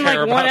He don't was in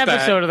care like one about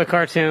episode of the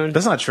cartoon.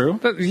 That's not true.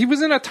 that. He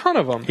was in a ton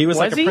of them. He was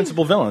like Was a he?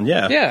 principal villain.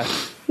 Yeah. Yeah.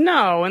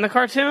 No, in the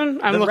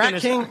cartoon? I'm The looking Rat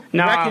this King.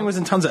 No, Rat King was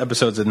in tons of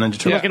episodes of Ninja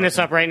Turtles. looking this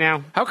up right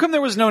now. How come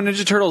there was no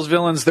Ninja Turtles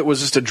villains that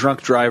was just a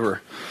drunk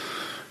driver?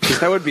 Because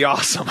that would be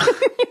awesome.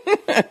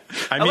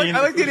 I mean,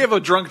 I like the idea of a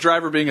drunk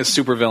driver being a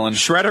supervillain.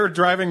 Shredder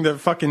driving the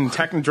fucking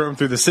Technodrome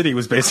through the city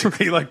was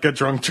basically like a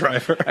drunk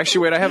driver.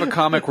 Actually, wait, I have a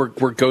comic where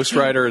Ghost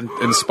Rider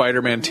and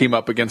Spider-Man team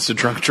up against a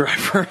drunk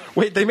driver.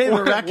 Wait, they made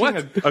the Rat What?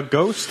 King a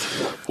ghost?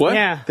 What?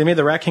 Yeah. They made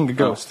the Rat King a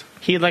ghost.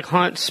 He'd like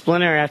haunt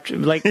Splinter after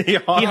like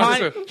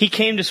he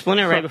came to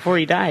Splinter right before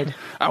he died.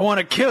 I want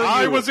to kill you.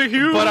 I was a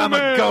human, but I'm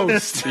a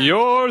ghost.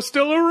 You're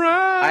still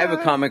around. I have a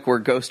comic where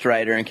Ghost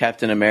Rider and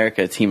Captain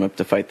America team up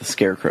to fight the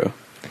Scarecrow.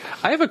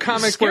 I have a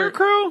comic where.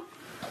 Scarecrow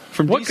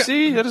from What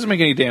DC. That doesn't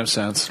make any damn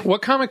sense.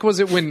 What comic was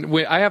it when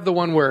I have the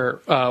one where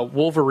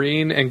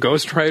Wolverine and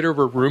Ghost Rider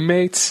were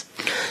roommates?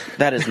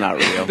 That is not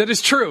real. That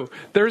is true.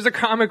 There's a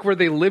comic where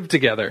they lived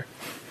together.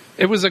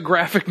 It was a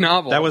graphic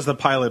novel. That was the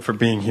pilot for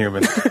Being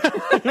Human.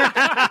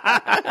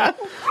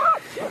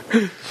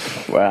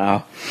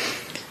 Wow.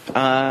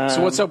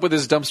 So what's up with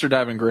this dumpster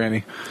diving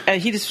granny?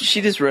 And she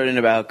just wrote in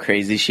about how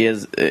crazy she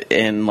is,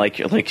 and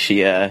like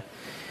she.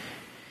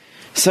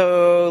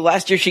 So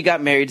last year she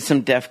got married to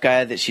some deaf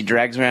guy that she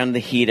drags around in the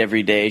heat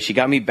every day. She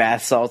got me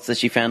bath salts that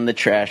she found in the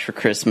trash for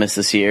Christmas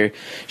this year.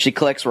 She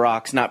collects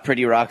rocks, not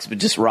pretty rocks, but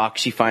just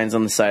rocks she finds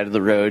on the side of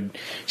the road.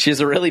 She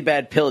has a really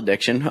bad pill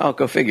addiction. Oh,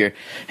 go figure.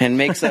 And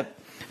makes up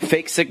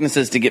fake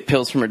sicknesses to get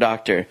pills from her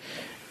doctor.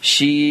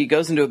 She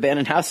goes into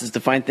abandoned houses to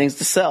find things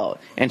to sell,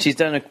 and she's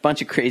done a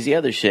bunch of crazy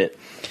other shit.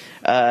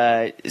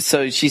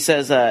 So she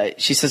says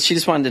she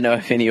just wanted to know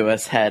if any of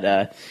us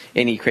had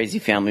any crazy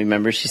family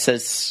members. She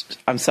says,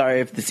 "I'm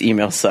sorry if this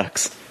email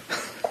sucks."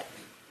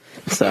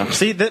 So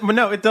See,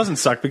 no, it doesn't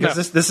suck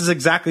because this is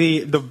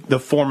exactly the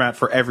format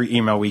for every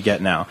email we get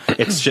now.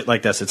 It's shit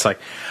like this. It's like,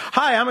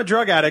 "Hi, I'm a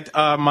drug addict.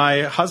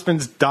 My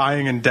husband's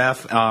dying in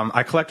death.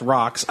 I collect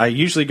rocks. I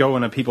usually go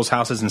into people's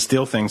houses and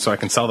steal things so I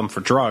can sell them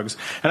for drugs.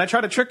 And I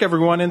try to trick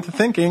everyone into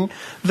thinking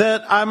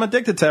that I'm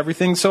addicted to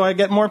everything so I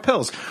get more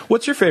pills.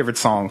 What's your favorite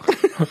song?"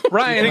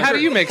 Ryan, how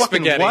do you make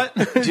Fucking spaghetti? what?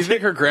 Do you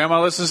think her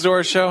grandma listens to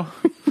our show?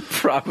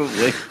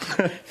 probably.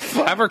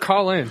 Have her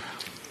call in.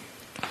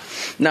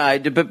 No,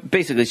 but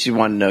basically she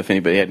wanted to know if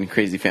anybody had any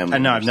crazy family.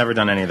 No, I've never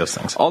done any of those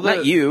things.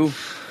 Not you.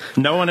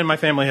 No one in my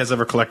family has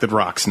ever collected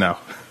rocks, no.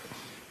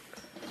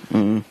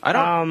 I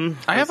don't.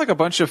 I have like a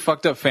bunch of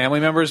fucked up family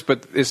members,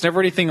 but it's never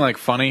anything like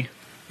funny.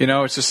 You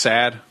know, it's just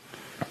sad.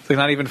 It's like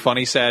not even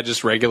funny, sad,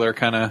 just regular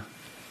kind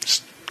of,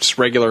 just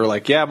regular.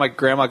 Like, yeah, my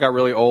grandma got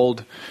really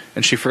old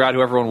and she forgot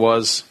who everyone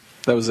was.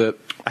 That was it.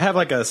 I have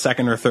like a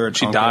second or third.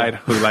 She uncle died.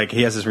 Who like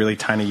he has this really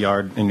tiny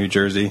yard in New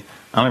Jersey.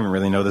 I don't even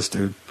really know this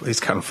dude. He's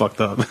kind of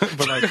fucked up.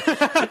 But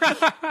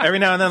like every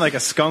now and then, like a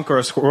skunk or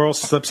a squirrel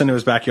slips into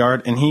his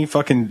backyard, and he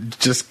fucking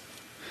just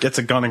gets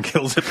a gun and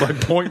kills it like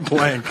point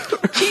blank.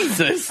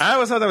 Jesus. I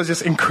always thought that was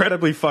just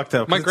incredibly fucked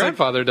up. My It's like-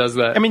 grandfather does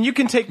that. I mean, you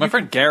can take My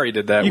friend Gary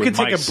did that. you with could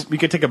take mice. you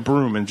could take a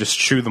broom and just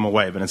shoo them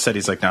away, but instead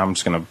he's like, "No, I'm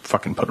just gonna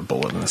fucking put a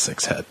bullet in the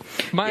sick's head."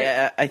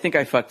 Yeah, I think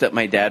I fucked up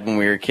my dad when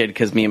we were a kid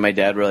because me and my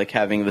dad were like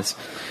having this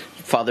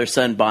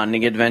father-son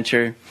bonding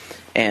adventure,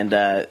 and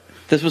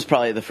this was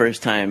probably the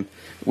first time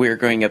we were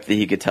growing up that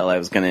he could tell I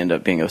was going to end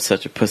up being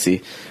such a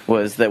pussy.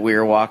 Was that we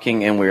were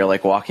walking and we were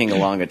like walking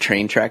along a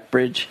train track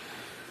bridge,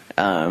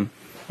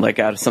 like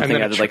out of something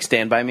then a out of like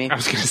Stand By Me. I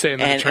was going to say,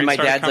 and then the And train my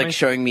started dad's coming? like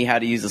showing me how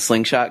to use a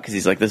slingshot because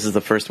he's like, this is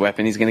the first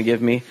weapon he's going to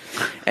give me.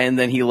 And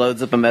then he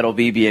loads up a metal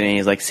BB and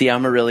he's like, see,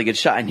 I'm a really good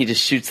shot. And he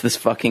just shoots this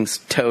fucking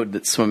toad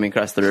that's swimming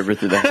across the river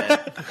through the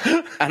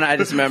head. And I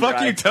just remember,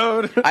 Fuck you,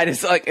 Toad. I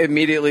just like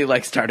immediately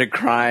like started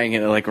crying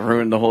and it like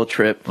ruined the whole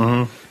trip.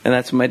 And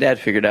that's when my dad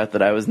figured out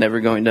that I was never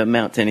going to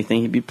amount to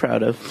anything he'd be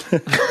proud of.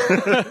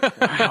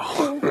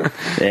 Wow.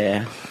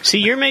 Yeah. See,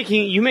 you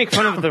make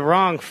fun of the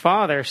wrong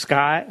father,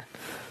 Scott.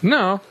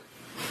 No.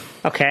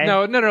 Okay.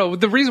 No.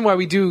 The reason why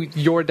we do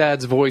your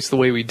dad's voice the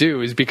way we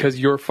do is because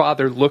your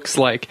father looks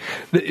like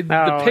the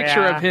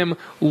picture yeah. of him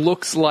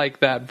looks like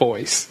that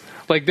voice.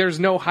 Like there's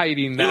no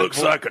hiding that.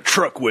 looks like a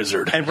truck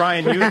wizard. And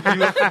Ryan,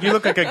 you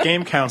look like a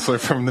game counselor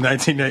from the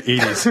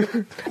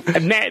 1980s.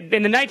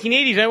 In the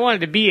 1980s, I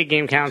wanted to be a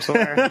game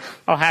counselor.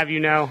 I'll have you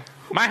know.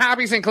 My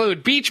hobbies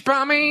include beach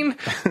bumming.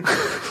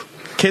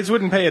 Kids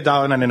wouldn't pay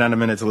 $1.99 a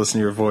minute to listen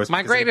to your voice. My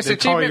because greatest they'd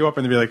call achievement- you up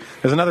and they'd be like,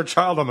 "There's another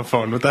child on the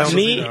phone." What the hell?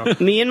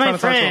 Me and my Trying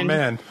to talk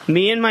to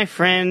a man.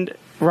 friend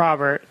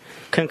Robert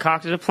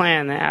concocted a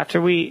plan that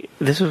after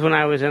this was when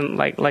I was in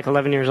like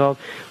 11 years old,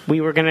 we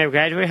were going to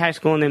graduate high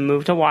school and then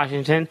move to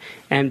Washington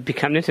and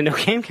become Nintendo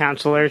game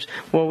counselors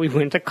while we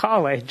went to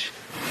college.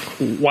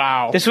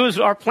 Wow. This was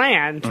our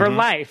plan for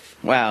life.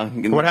 Wow.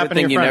 What Good happened to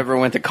thing your you friend? never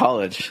went to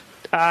college.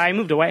 I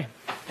moved away.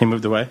 He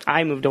moved away.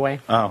 I moved away.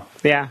 Oh,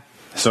 Yeah.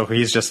 so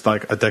he's just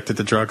like addicted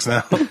to drugs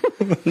now.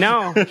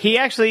 No, he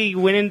actually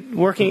went in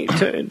working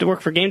to work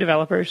for game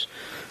developers.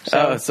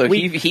 So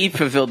he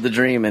fulfilled the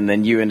dream, and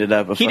then you ended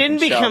up a He didn't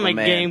fucking shell become of a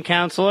man. game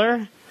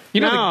counselor.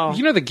 You know,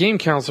 No. the game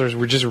counselors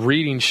were just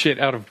reading shit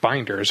out of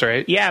binders,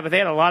 right? Yeah, but they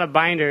had a lot of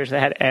binders that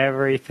had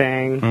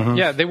everything.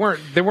 Yeah, they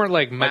weren't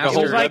like It masters.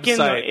 was like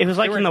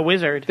website. in the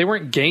Wizard. They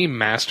weren't game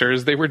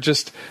masters. They were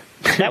just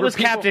That was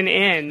people- Captain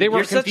N. they were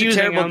You're such a confusing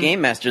terrible them. game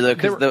master, though,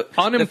 They were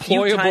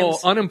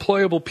because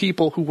unemployable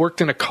people who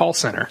worked in a call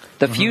center.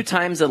 the few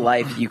times in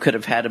life you could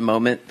have had a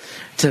moment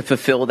to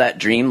fulfill that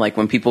dream, like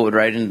when people would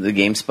write into the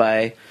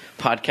GameSpy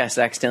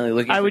podcast accidentally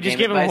looking I for would just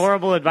game give him advice,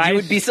 horrible advice. You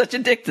would be such a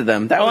dick to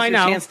them. That Oh, was I your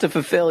know. chance to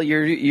fulfill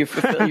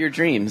your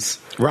dreams.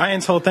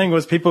 Ryan's whole thing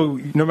was people,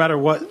 no matter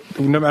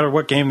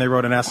what game they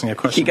wrote and asking a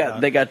question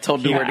about. They got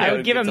told to where to go. I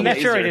would give him It's a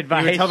Metroid laser.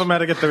 advice. You would tell them how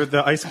to get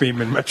the ice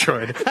beam in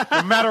Metroid,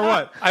 no matter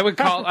what. I would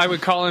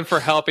call in for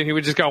help, and he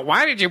would just go,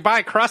 "Why did you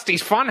buy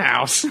Krusty's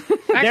Funhouse?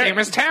 That game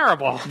is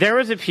terrible." There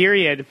was a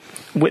period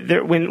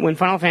when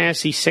Final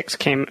Fantasy VI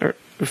came, or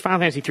Final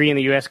Fantasy III in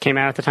the U.S. came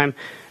out at the time.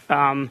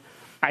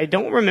 I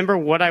don't remember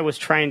what I was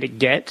trying to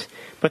get,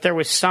 but there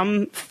was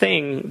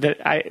something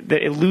that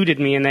eluded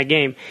me in that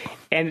game.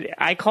 And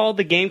I called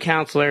the game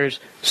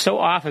counselors so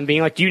often, being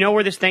like, "Do you know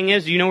where this thing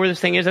is? Do you know where this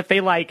thing is?" That they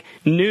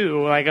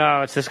knew,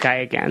 oh, it's this guy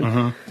again.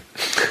 Mm-hmm.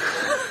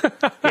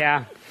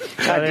 Yeah.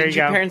 So there Did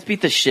you your go. parents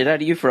beat the shit out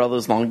of you for all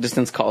those long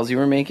distance calls you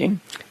were making?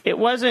 It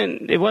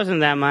wasn't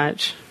that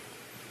much.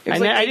 It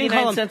was I like didn't 89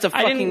 call him, cents a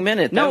I didn't- fucking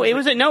minute. No, That it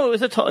was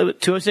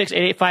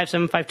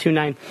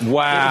 206-885-7529.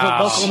 Wow,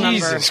 It was a local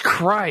Jesus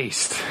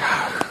Christ!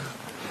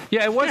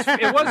 Yeah, it was free.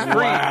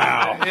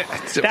 Wow,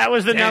 That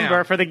was the Damn.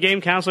 number for the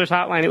game counselor's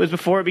hotline. It was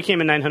before it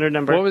became a 900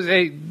 number. What was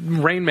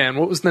Rain Man?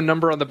 What was the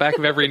number on the back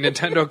of every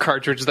Nintendo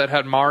cartridge that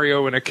had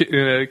Mario in a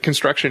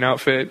construction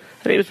outfit?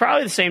 It was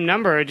probably the same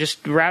number, it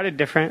just routed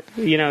different.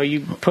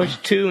 You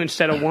pushed 2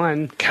 instead of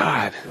 1.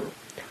 God,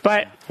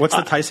 But What's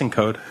the Tyson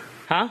code?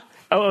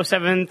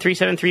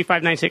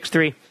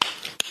 007-373-5963.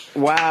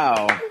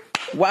 Wow,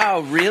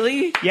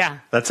 really? Yeah,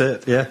 That's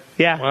it. Yeah.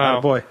 yeah. Wow.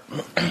 Oh boy.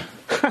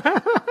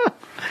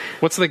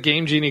 what's the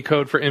Game Genie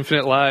code for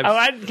Infinite Lives? Oh,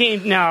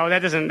 no, that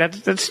doesn't.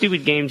 That's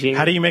stupid game genie.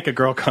 How do you make a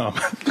girl come?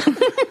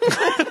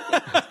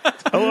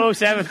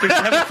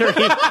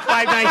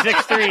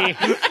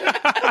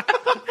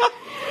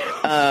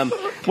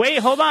 007-373-5963. Wait,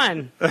 hold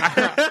on.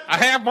 I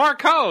have more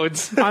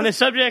codes. On the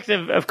subject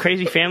of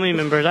crazy family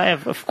members, I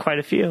have quite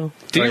a few.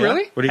 Do you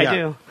really? What do you got? I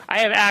do. I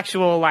have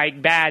actual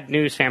bad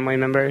news family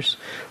members.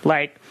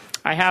 I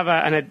have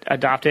an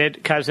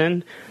adopted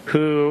cousin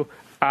who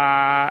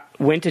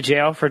went to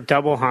jail for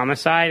double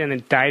homicide and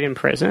then died in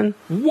prison.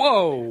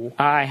 Whoa!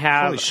 I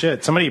have Holy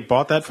shit! Somebody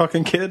bought that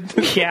fucking kid.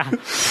 yeah.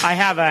 I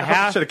have a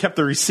half. Should have kept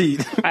the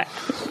receipt.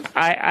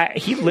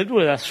 He lived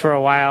with us for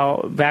a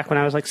while back when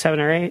I was 7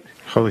 or 8.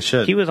 Holy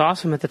shit! He was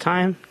awesome at the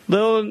time.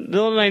 Little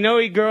did I know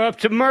he'd grow up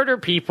to murder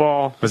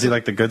people. Was he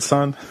like the good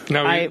son?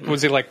 No,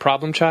 was he like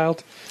Problem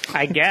Child?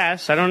 I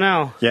guess. I don't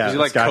know. Yeah. Was he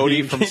like this guy,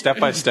 Cody from Step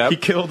by Step? He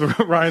killed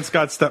Ryan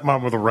Scott's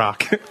stepmom with a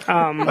rock.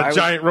 A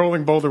giant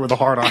rolling boulder with a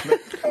heart on it.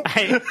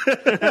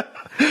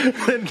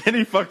 And then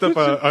he fucked up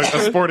a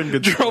sporting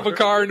goods Drove a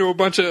car into a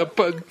bunch of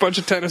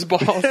tennis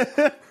balls.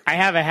 I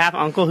have a half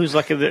uncle who's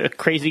a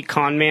crazy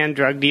con man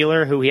drug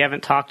dealer who we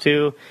haven't talked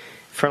to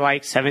for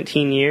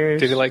 17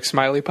 years. Did he like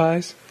smiley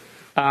pies?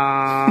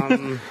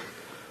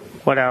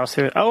 What else?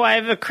 I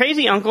have a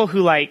crazy uncle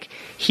who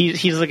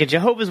he's like a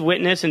Jehovah's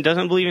Witness and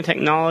doesn't believe in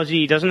technology.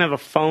 He doesn't have a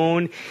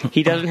phone.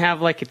 He doesn't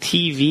have a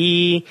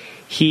TV.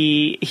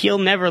 He'll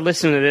never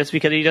listen to this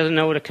because he doesn't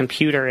know what a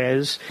computer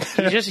is.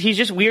 He's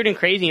just weird and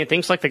crazy and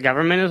thinks the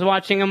government is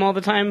watching him all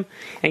the time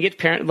and gets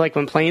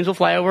when planes will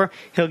fly over,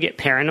 he'll get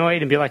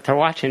paranoid and be like, they're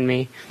watching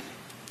me.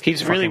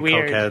 He's really fucking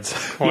weird.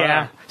 cokeheads.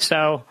 Yeah.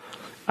 So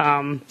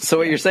So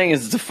what you're saying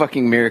is it's a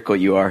fucking miracle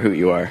you are who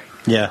you are.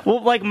 Yeah. well,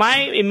 my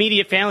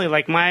immediate family,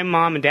 my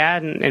mom and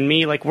dad and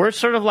me, we're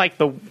sort of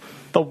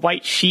the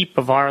white sheep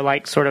of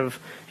our sort of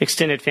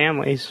extended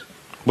families.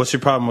 What's your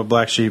problem with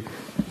black sheep?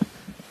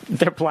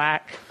 They're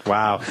black.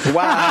 Wow.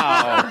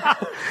 Wow.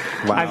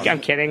 I'm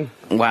kidding.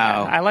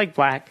 Wow. I like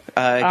black.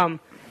 And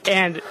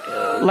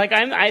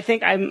I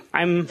think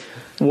I'm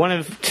one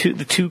of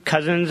the two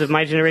cousins of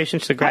my generation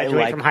to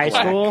graduate like from high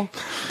black. school.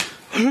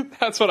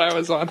 That's what I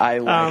was on. I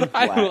like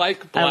black. I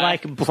like black. I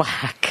like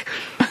black.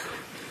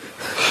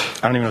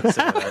 I don't even know what to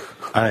say to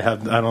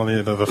that. I don't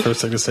even know the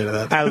first thing to say to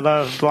that. I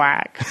love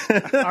black.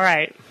 All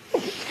right.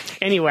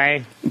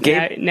 Anyway,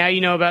 now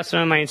you know about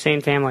some of my insane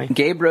family.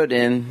 Gabe wrote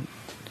in,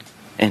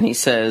 and he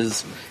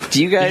says,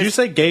 "Do you guys?" Did you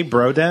say gay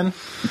bro den?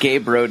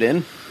 Gabe wrote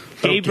in.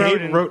 Gabe Gabe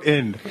Roden. wrote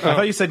in. I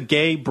thought you said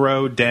gay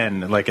bro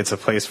den, like it's a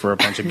place where a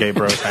bunch of gay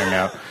bros hang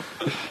out.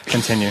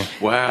 Continue.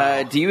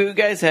 Wow. Do you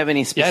guys have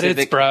any specific?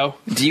 Get it, bro.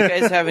 Do you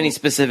guys have any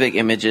specific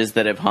images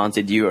that have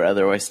haunted you or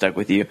otherwise stuck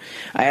with you?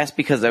 I asked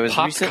because I was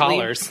Popped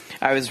collars.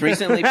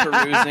 recently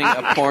perusing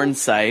a porn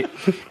site,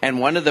 and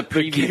one of the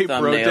preview gay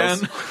bro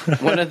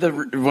thumbnails, one of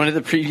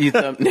the preview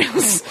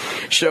thumbnails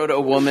showed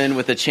a woman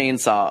with a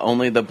chainsaw.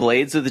 Only the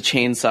blades of the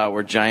chainsaw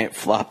were giant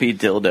floppy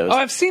dildos. Oh,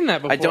 I've seen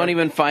that before. I don't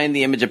even find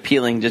the image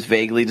appealing, just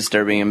vaguely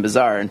disturbing and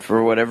bizarre. And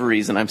for whatever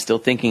reason, I'm still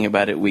thinking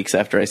about it weeks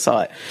after I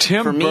saw it.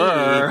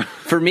 Timber.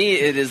 For me,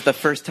 it is the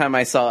first time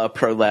I saw a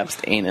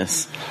prolapsed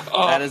anus.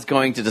 That is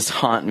going to just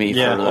haunt me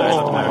Yeah. for the rest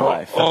of my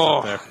life.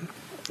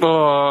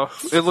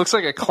 It looks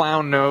like a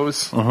clown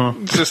nose.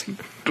 Just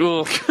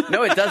ugh.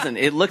 No, it doesn't.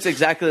 It looks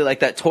exactly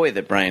like that toy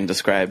that Brian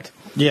described.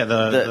 Yeah,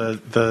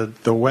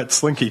 the wet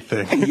slinky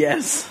thing.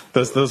 Yes.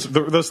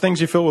 Those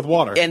things you fill with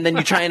water. And then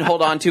you try and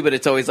hold on to, but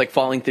it's always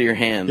falling through your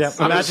hands. Yeah,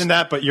 imagine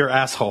that, but your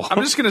asshole.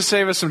 I'm just going to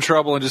save us some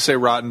trouble and just say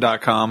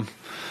rotten.com.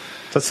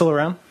 Is that still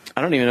around?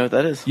 I don't even know what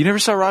that is. You never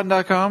saw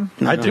Rotten.com?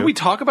 I do. Did we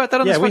talk about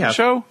that on Yeah, this we fucking have.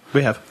 show?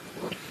 We have.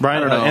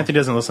 Brian, I don't know. Anthony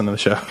doesn't listen to the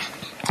show.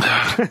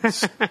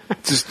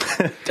 Just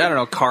I don't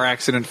know, car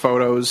accident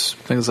photos,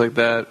 things like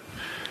that.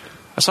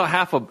 I saw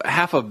half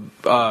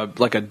a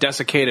like a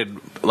desiccated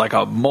like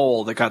a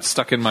mole that got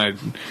stuck in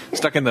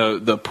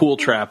the pool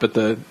trap at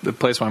the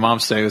place my mom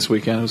stayed this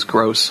weekend. It was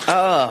gross.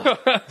 Oh,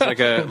 It's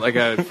like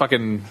a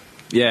fucking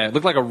yeah. It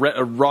looked like a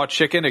raw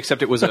chicken,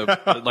 except it was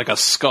like a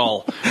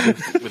skull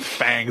with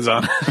fangs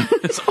on it.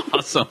 It's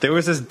awesome. There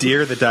was this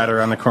deer that died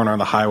around the corner on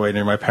the highway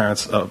near my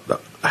parents'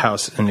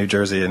 house in New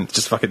Jersey, and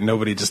just fucking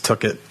nobody just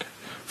took it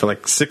for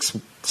like 6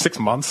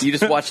 months. you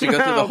just watched it go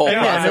through the whole Yeah,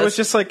 and process. it was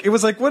just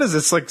like, what is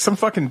this? Like some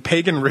fucking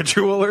pagan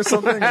ritual or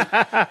something?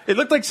 It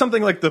looked like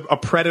something like a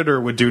predator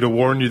would do to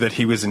warn you that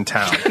he was in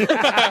town.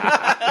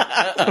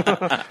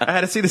 I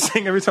had to see this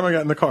thing every time I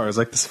got in the car. I was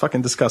like, this is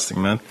fucking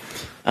disgusting, man.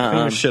 Clean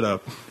your shit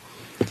up.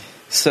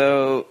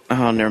 So,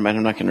 never mind.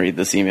 I'm not going to read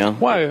this email.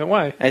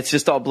 Why? It's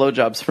just all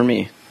blowjobs for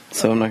me,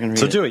 so I'm not going to read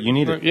So it. do it. You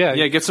need it. Yeah,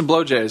 Yeah, get some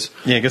blowjays.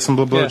 Yeah, get some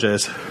blood Yeah.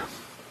 Jays.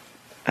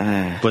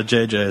 Blood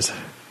JJs.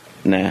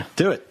 Nah.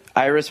 Do it.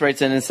 Iris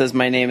writes in and says,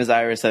 my name is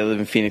Iris. I live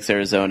in Phoenix,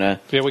 Arizona.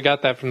 Yeah, we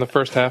got that from the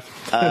first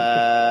half.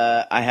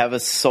 I have a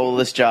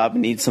soulless job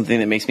and need something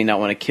that makes me not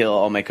want to kill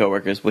all my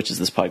coworkers, which is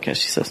this podcast,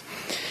 she says.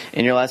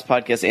 In your last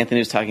podcast, Anthony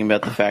was talking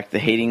about the fact that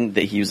hating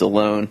that he was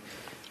alone.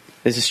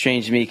 This is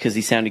strange to me because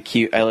he sounded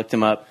cute. I looked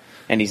him up,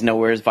 and he's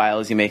nowhere as vile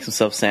as he makes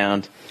himself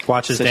sound.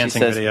 Watch his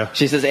dancing video.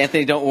 She says,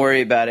 Anthony, don't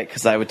worry about it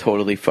because I would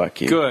totally fuck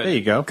you. Good. There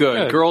you go. Good.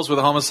 Good. Girls with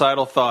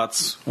homicidal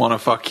thoughts want to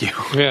fuck you.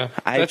 Yeah,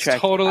 that's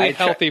totally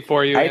healthy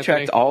for you, I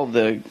Anthony. attract all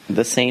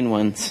the sane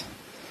ones.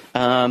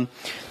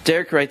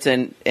 Derek writes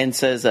in and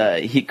says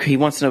he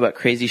wants to know about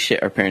crazy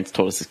shit our parents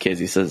told us as kids.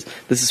 He says,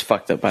 this is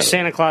fucked up, by the way.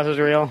 Santa Claus is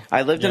real.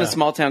 I lived in a Yeah.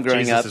 small town growing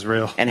Jesus up is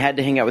real. and had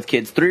to hang out with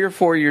kids 3 or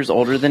 4 years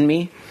older than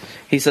me.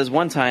 He says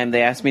one time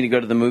they asked me to go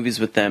to the movies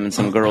with them and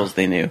some girls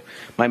they knew.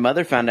 My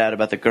mother found out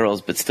about the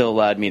girls but still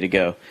allowed me to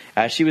go.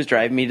 As she was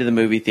driving me to the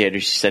movie theater,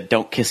 she said,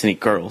 don't kiss any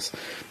girls.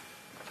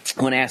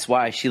 When asked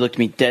why, she looked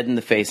me dead in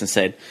the face and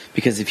said,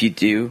 because if you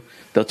do,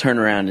 they'll turn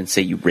around and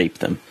say you raped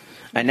them.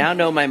 I now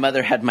know my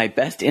mother had my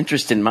best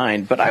interest in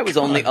mind, but I was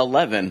only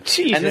 11.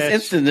 Jesus. And this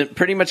incident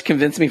pretty much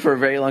convinced me for a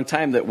very long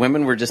time that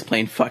women were just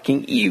plain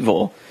fucking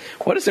evil.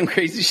 What is some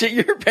crazy shit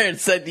your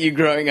parents said to you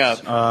growing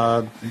up?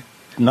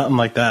 Nothing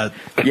like that.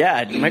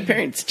 Yeah, my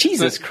parents,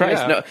 Jesus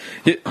Christ.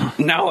 Yeah. No,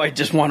 now I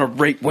just want to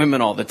rape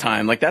women all the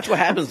time. Like, that's what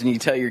happens when you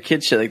tell your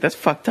kids shit. Like, that's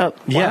fucked up.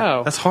 Yeah,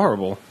 Wow. that's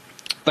horrible.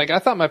 Like, I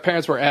thought my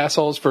parents were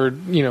assholes for,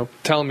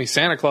 telling me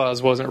Santa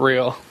Claus wasn't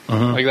real.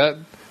 Like,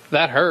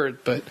 that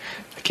hurt, but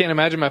I can't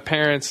imagine my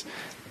parents,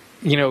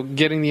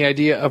 getting the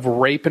idea of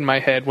rape in my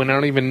head when I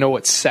don't even know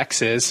what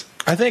sex is.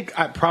 I think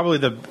probably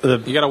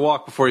the You got to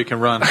walk before you can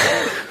run.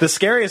 the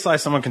scariest lie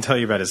someone can tell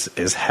you about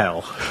is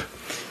hell,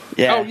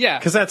 Yeah. Oh, yeah.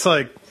 because that's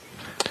like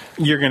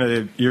you're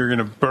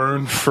gonna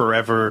burn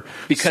forever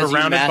Because you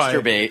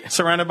masturbate.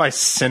 surrounded by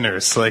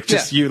sinners, like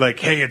just Yeah. you, like,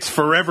 hey, it's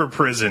forever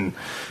prison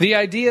The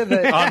idea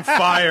that... on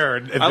fire.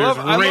 And there's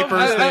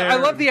rapers there. I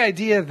love the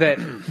idea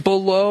that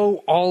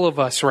below all of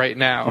us right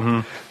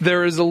now,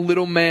 there is a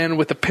little man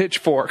with a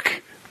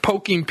pitchfork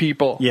poking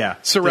people. Yeah,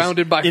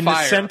 surrounded by in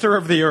fire the center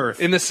of the earth.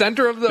 In the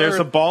center of the There's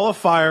earth. a ball of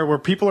fire where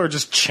people are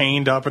just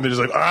chained up and they're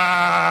just like,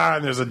 ah,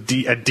 and there's a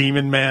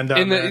demon man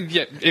down there.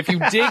 If you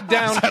dig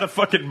down, He's got a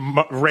fucking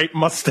rape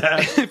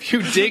mustache. if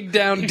you dig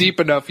down deep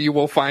enough, you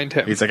will find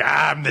him. He's like,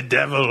 I'm the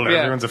devil. Yeah.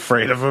 Everyone's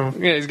afraid of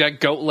him. Yeah, he's got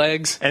goat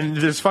legs. And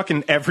there's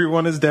fucking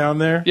everyone is down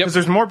there. Yep.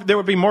 Because there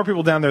would be more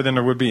people down there than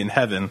there would be in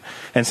heaven.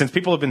 And since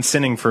people have been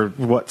sinning for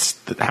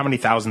how many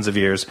thousands of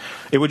years,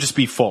 it would just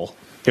be full.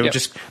 It would Yep.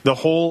 just, the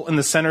hole in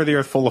the center of the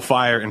earth full of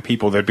fire and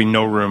people, there'd be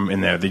no room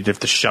in there. They'd have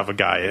to shove a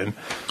guy in,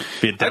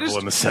 be a devil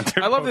in the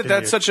center. I love that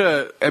that's such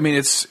a. I mean,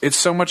 it's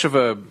so much of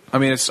a. I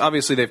mean, it's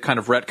obviously they've kind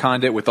of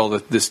retconned it with all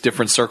this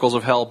different circles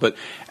of hell, but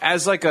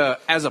as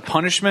a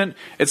punishment,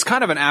 it's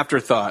kind of an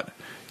afterthought.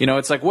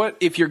 It's like, what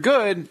if you're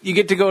good, you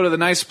get to go to the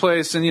nice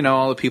place, and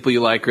all the people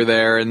you like are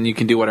there, and you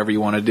can do whatever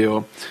you want to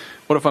do.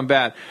 What if I'm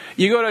bad?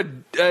 You go to,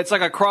 it's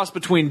like a cross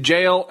between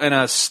jail and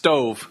a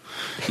stove.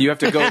 You have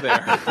to go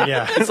there.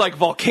 Yeah. It's like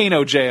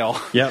volcano jail.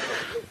 Yep.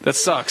 That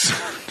sucks.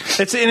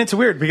 It's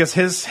weird because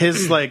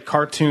his like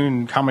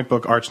cartoon comic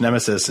book arch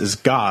nemesis is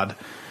God.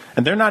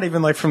 And they're not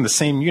even like from the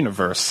same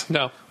universe.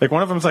 No. Like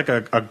one of them's like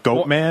a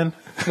goat man.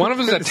 One of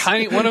them's a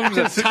tiny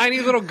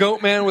little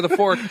goat man with a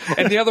fork,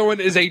 and the other one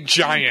is a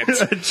giant.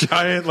 A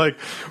giant, like,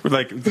 with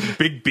like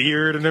big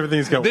beard and everything.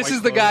 He's got This white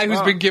is the guy clothes.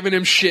 who's been giving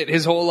him shit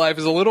his whole life.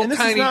 Is a little And this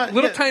is tiny,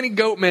 not- tiny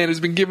goat man who's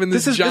been giving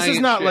this giant. This is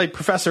not shit. like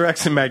Professor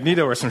X and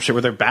Magneto or some shit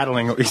where they're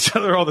battling each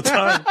other all the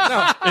time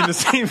in the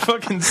same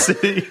fucking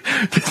city.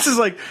 This is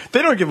like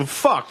they don't give a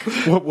fuck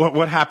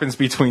what happens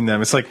between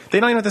them. It's like they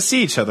don't even have to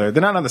see each other.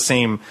 They're not on the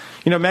same.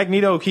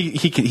 Magneto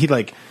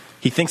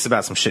he thinks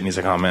about some shit and he's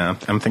like, oh man,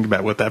 I'm thinking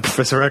about what that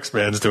Professor X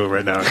man's doing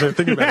right now. They're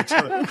thinking about each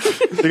other.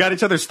 They got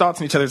each other's thoughts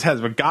in each other's heads.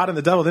 But God and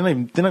the devil, they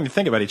don't even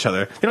think about each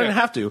other. They don't even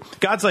have to.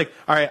 God's like,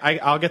 all right,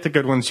 I'll get the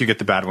good ones, you get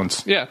the bad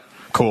ones. Yeah.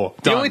 Cool.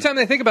 The Done. only time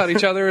they think about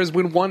each other is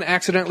when one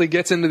accidentally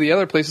gets into the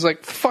other place. It's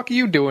like, the fuck are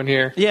you doing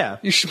here? Yeah.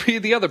 You should be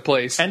at the other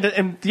place.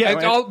 And yeah,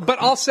 right.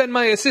 But I'll send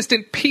my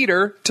assistant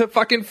Peter to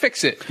fucking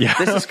fix it. Yeah.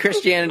 This is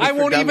Christianity. I for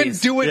won't even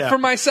dummies. do it Yeah. for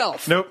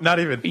myself. Nope, not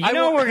even. You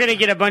know we're going to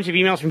get a bunch of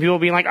emails from people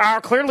being like, oh,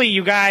 clearly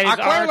you guys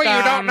Clearly,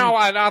 aren't, you don't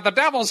know. The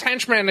devil's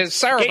henchman is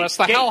Cerebus,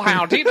 the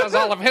hellhound. He does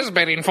all of his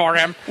bidding for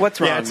him. What's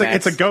wrong? Yeah, it's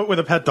Max? a goat with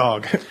a pet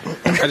dog.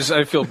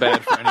 I feel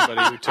bad for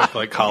anybody who took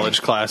like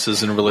college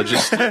classes in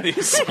religious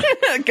studies.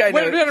 Guy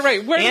Wait, knows.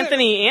 wait, wait.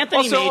 Anthony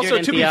Also, majored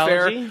to in be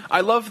theology. fair,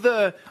 I love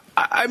the.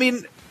 I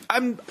mean,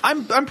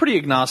 I'm pretty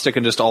agnostic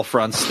on just all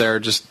fronts. There,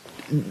 just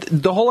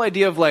the whole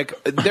idea of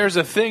like, there's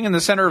a thing in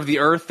the center of the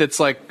earth that's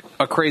like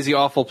a crazy,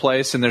 awful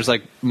place, and there's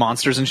like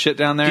monsters and shit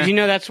down there. Did you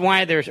know that's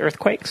why there's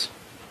earthquakes?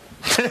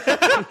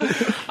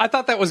 I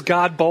thought that was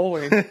God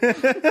bowling.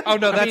 Oh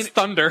no, that's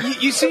thunder.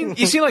 You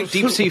see like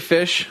deep sea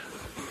fish.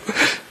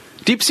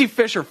 Deep sea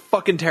fish are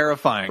fucking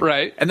terrifying,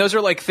 Right. And those are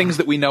like things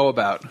that we know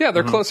about. Yeah,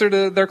 they're closer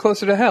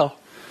to hell.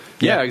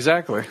 Yeah,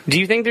 exactly. Do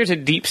you think there's a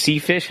deep sea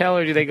fish hell,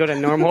 or do they go to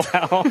normal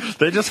hell?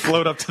 They just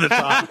float up to the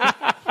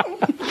top.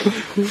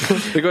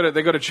 They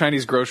go to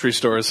Chinese grocery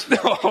stores.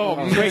 Oh,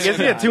 Wait,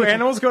 isn't it? Do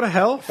animals go to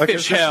hell? Like,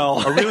 Fish hell.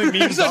 A really mean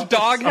There's a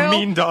dog A hell?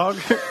 mean dog.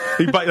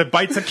 He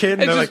bites a kid,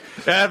 and they're just-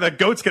 like, "Yeah, the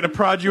goat's gonna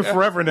prod you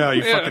forever now,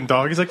 you Yeah. fucking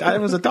dog." He's like, "I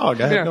was a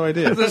dog. I had no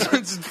idea."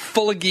 It's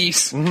full of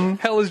geese.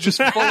 Hell is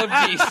just full of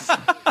geese.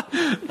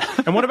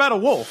 And what about a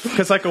wolf?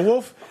 Because like a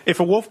wolf, if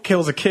a wolf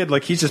kills a kid,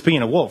 like he's just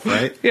being a wolf,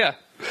 right? Yeah.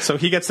 So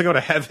he gets to go to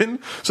heaven.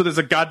 So there's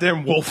a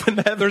goddamn wolf in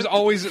heaven. There's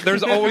always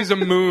a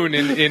moon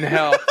in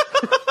hell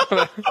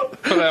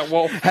for that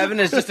wolf. Heaven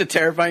is just a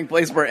terrifying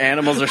place where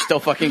animals are still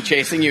fucking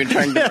chasing you and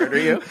trying to murder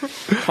you.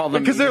 All the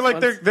because they're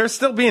meanest like ones. they're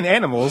still being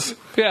animals.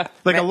 Yeah.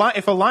 Like a lion,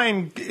 if a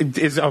lion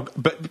is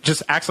but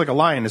just acts like a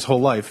lion his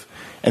whole life,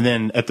 and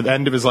then at the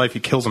end of his life he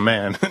kills a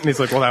man, and he's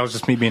like, "Well, that was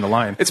just me being a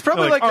lion." It's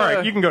probably They're like all a-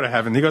 right, you can go to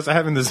heaven. He goes to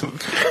heaven. There's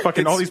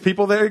fucking all these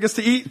people there he gets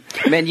to eat.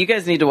 Man, you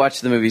guys need to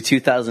watch the movie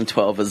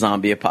 2012: A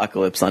Zombie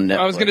Apocalypse on Netflix.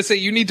 I was going to say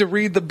you need to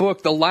read the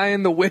book, The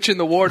Lion, the Witch, and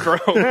the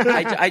Wardrobe.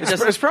 I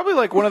just It's probably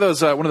like one of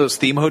those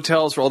theme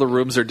hotels where all the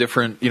rooms are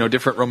different,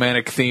 different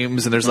romantic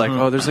themes, and there's like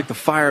there's like the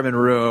fireman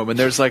room, and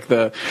there's like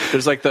the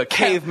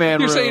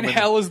caveman You're room. saying and-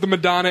 hell is the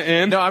Madonna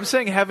Inn? No, I'm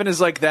saying heaven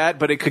is like that,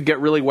 but it could get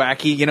really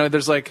wacky.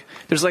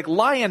 There's like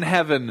lion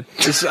heaven.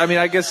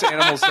 I guess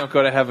animals don't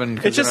go to heaven.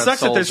 'cause It just they're not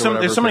sucks that there's souls or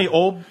there's so whatever,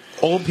 many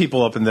old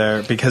people up in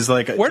there because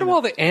like Where do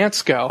all the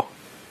ants go?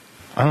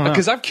 I don't know.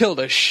 Because I've killed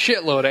a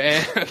shitload of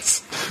ants.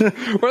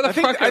 Where the I fuck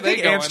think, are I they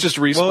think going? ants just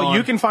respawn. Well,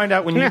 you can find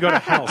out when you go to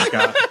hell,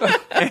 Scott.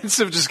 Ants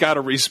have just got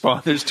to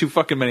respawn. There's too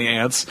fucking many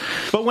ants.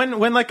 But when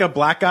like a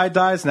black guy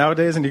dies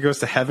nowadays and he goes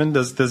to heaven,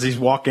 does he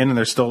walk in and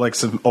there's still like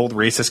some old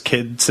racist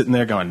kid sitting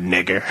there going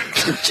nigger?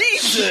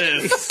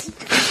 Jesus.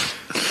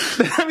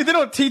 I mean, they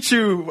don't teach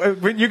you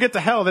when you get to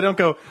hell. They don't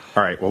go,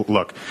 all right, well,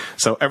 look.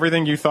 So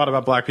everything you thought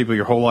about black people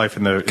your whole life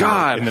in the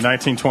God. in the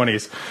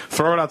 1920s,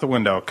 throw it out the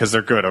window because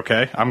they're good.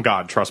 Okay, I'm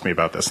God. Trust me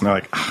about this. And they're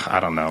like,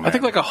 I don't know, man. I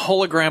think like a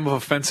hologram of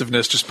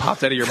offensiveness just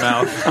popped out of your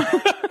mouth.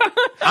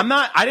 I'm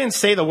not. I didn't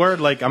say the word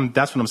like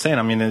that's what I'm saying.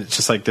 I mean, it's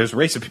just like there's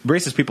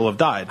racist people have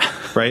died,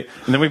 right?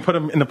 And then we put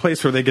them in a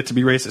place where they get to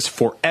be racist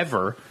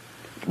forever.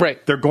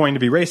 Right. They're going to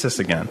be racist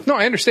again. No,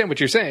 I understand what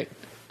you're saying.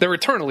 They're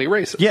eternally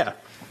racist. Yeah.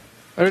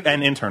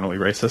 And internally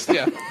racist.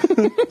 Yeah.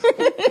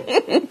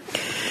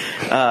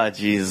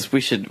 Jesus.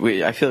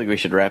 I feel like we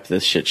should wrap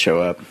this shit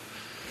show up.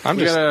 I'm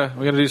we just.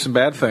 gotta do some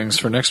bad things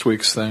for next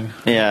week's thing.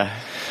 Yeah.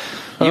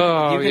 You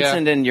can yeah.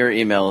 send in your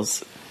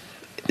emails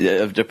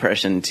of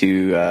depression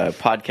to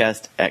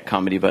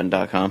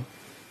podcast@comedybutton.com.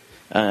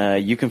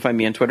 You can find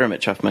me on Twitter. I'm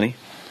at chuffmoney.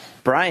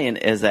 Brian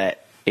is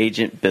at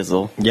Agent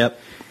Bizzle. Yep.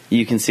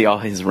 You can see all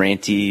his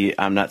ranty,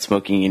 I'm not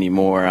smoking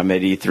anymore, I'm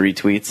at E3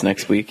 tweets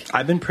next week.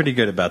 I've been pretty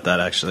good about that,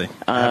 actually.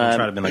 I haven't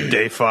tried to be like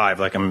day 5,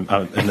 like I'm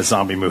in the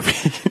zombie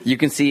movie. You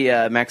can see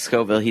Max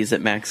Scoville. He's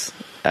at Max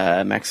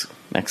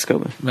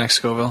Scoville. Max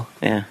Scoville.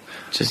 Yeah.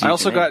 Just I use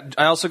also your name.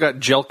 got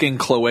jelking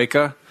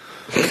cloaca.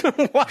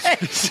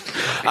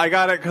 What? I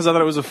got it because I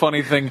thought it was a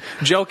funny thing.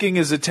 Jelking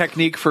is a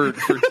technique for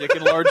dick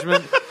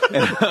enlargement,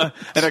 and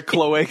a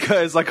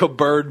cloaca is like a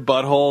bird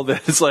butthole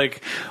that is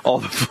like all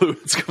the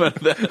fluids come out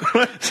of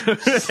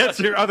that. That's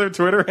your other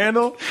Twitter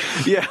handle?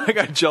 Yeah, I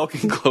got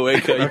jelking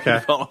cloaca. You Okay.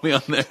 can follow me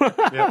on there.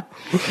 Yeah.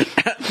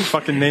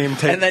 Fucking name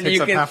And then takes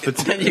you up can half the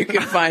then you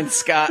can find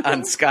Scott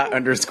on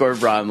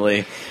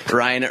Scott_Bromley,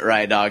 Ryan at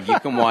Rydog. You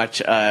can watch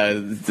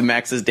the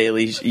Max's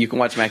daily. You can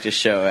watch Max's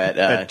show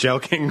at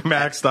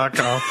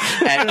jelkingmax.com.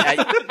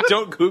 at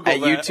Don't Google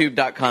at that.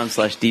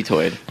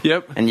 youtube.com/detoid.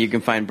 Yep. And you can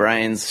find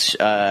Brian's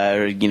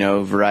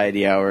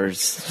variety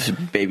hours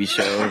baby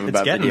show It's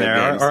about getting video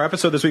there. games Our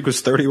episode this week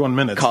was 31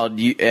 minutes. called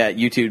at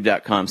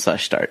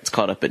youtube.com/start. It's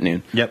called Up at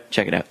Noon. Yep.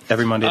 Check it out.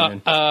 Every Monday at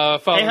noon. Follow,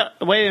 Hey,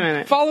 wait a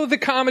minute. follow the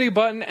Comedy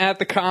Button at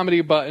the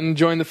Comedy Button.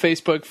 Join the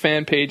Facebook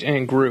fan page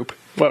and group.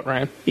 What,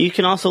 Ryan? You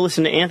can also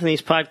listen to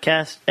Anthony's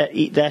podcast at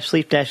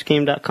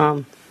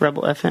eat-sleep-game.com,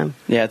 Rebel FM.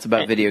 Yeah, it's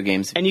about video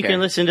games. if And you care. can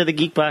listen to the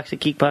Geekbox at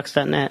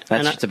geekbox.net. That's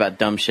and, just about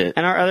dumb shit.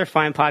 and our other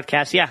fine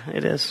podcasts. Yeah,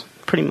 it is.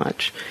 pretty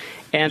much.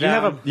 And You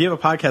have a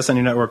podcast on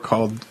your network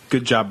called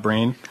Good Job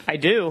Brain, I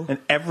do. and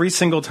every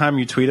single time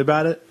you tweet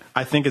about it,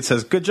 I think it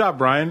says "Good job,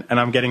 Brian," and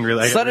I'm getting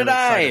really. So did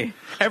I. excited.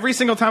 Every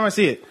single time I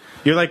see it,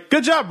 you're like,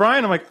 "Good job,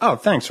 Brian." I'm like, "Oh,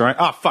 thanks, Ryan."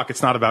 Oh, fuck,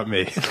 it's not about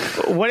me.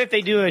 What if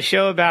they do a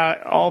show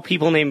about all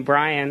people named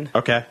Brian?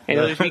 Okay, And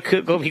it'll just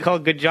be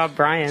called Good Job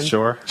Brian.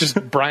 sure. Just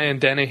Brian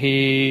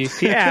Dennehy.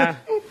 Yeah.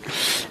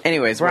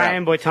 Anyways,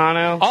 Brian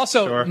Boitano.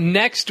 Also, Sure.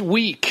 next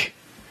week,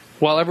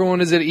 while everyone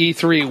is at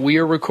E3, we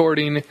are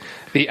recording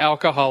the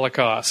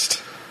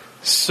Alcoholocaust.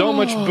 So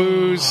much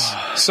booze,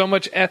 so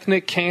much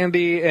ethnic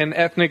candy and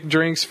ethnic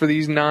drinks for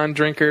these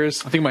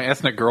non-drinkers. I think my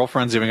ethnic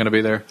girlfriend's even going to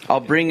be there.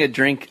 I'll bring a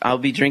drink. I'll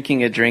be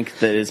drinking a drink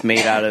that is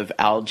made out of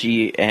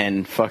algae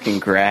and fucking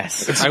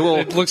grass. I will.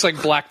 It looks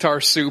like black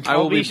tar soup. I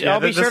will I'll be yeah, sure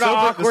the to sober-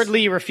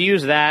 awkwardly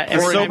refuse that. The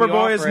every time sober you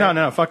offer boys? it.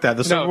 No, fuck that.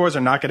 The sober boys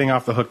are not getting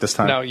off the hook this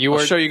time. No, you I'll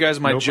were. show you guys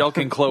my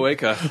Jelkin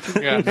cloaca.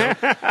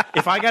 Yeah.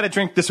 If I got to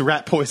drink this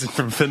rat poison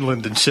from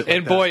Finland and shit, like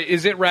And that. boy,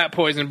 is it rat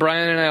poison.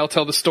 Brian and I will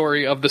tell the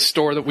story of the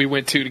store that we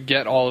went to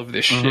get all of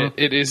this shit.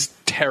 It is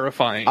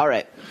terrifying. All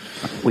right,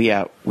 we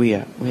out.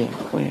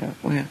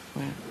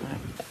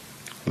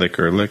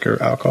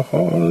 liquor,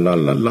 alcohol, la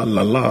la la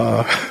la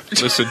la.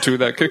 Listen to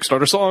that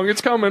Kickstarter song.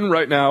 It's coming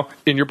right now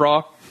in your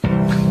bra.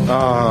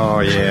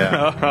 Oh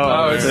yeah.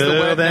 Oh, it's the Little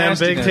wet damn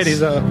big nastiness.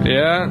 titties up.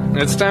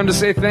 Yeah, it's time to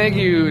say thank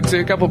you to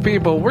a couple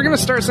people. We're going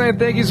to start saying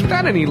thank yous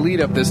without any lead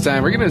up this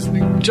time. We're going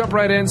to jump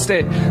right in,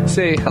 say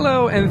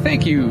hello and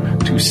thank you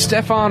to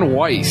Stefan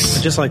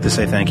Weiss. Just like to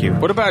say thank you.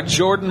 What about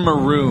Jordan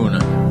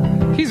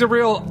Maroon? He's a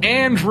real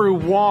Andrew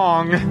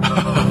Wong.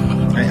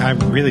 I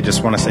really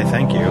just want to say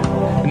thank you,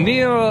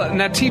 Neil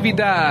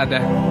Natividad.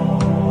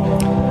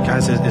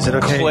 guys. Is it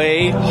okay?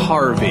 Clay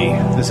Harvey.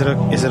 Is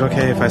it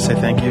okay if I say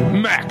thank you?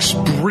 Max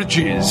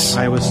Bridges.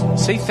 I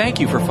Say thank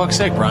you, for fuck's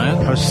sake, Brian.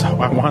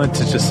 I wanted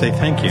to just say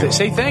thank you.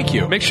 Say thank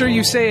you. Make sure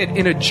you say it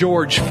in a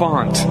George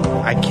font.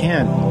 I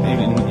can't.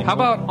 How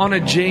about on a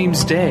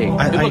James Day?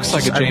 It looks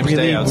like a James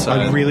Day outside.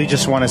 I really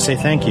just want to say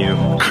thank you.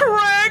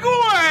 Craig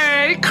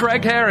Way!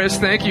 Craig Harris,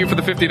 thank you for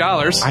the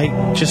 $50.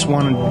 I just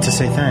wanted to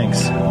say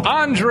thanks.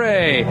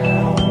 Andre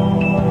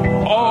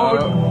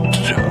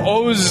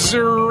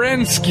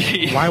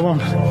Ozerensky. Why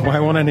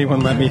won't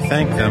anyone let me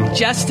thank them?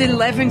 Justin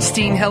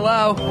Levenstein,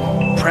 hello.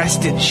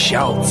 Preston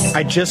Schultz.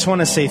 I just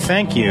want to say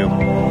thank you.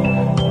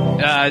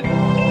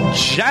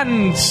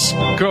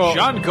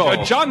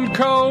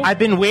 Janko. I've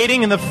been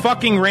waiting in the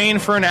fucking rain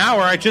for an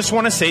hour. I just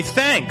want to say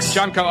thanks.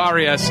 Janko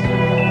Arias.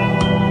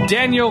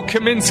 Daniel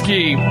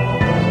Kaminsky.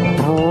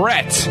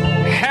 Brett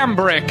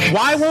Hambrick.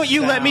 Why won't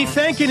you let me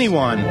thank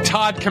anyone?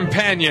 Todd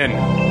Companion.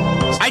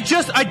 I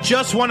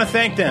just want to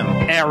thank them.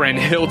 Aaron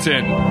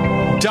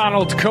Hilton.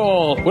 Donald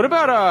Cole. What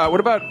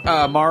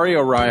about Mario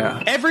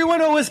Raya?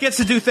 Everyone always gets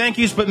to do thank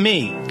yous but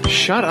me.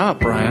 Shut up,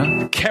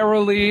 Brian.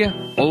 Carolee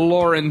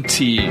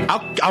Laurenti.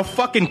 I'll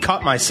fucking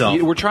cut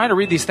myself. We're trying to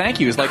read these thank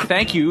yous. Like,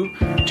 thank you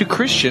to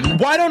Christian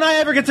Why don't I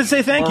ever get to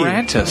say thank you?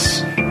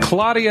 Morantis.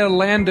 Claudia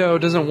Lando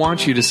doesn't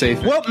want you to say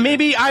Well,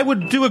 maybe I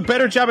would do a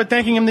better job at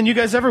thanking him than you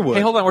guys ever would.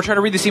 Hey, hold on. We're trying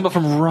to read this email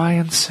from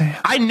Ryan Sam.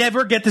 I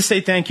never get to say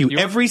thank you.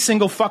 Every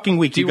single fucking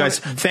week, you you guys,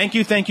 thank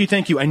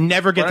you. I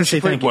never get to say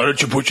thank you.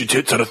 don't you put your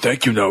tits on a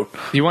thank you note?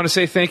 You want to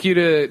say thank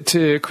you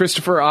to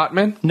Christopher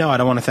Ottman? No, I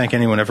don't want to thank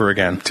anyone ever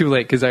again. Too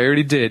late, because I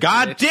already did.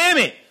 God damn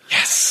it!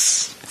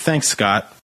 Yes! Thanks, Scott.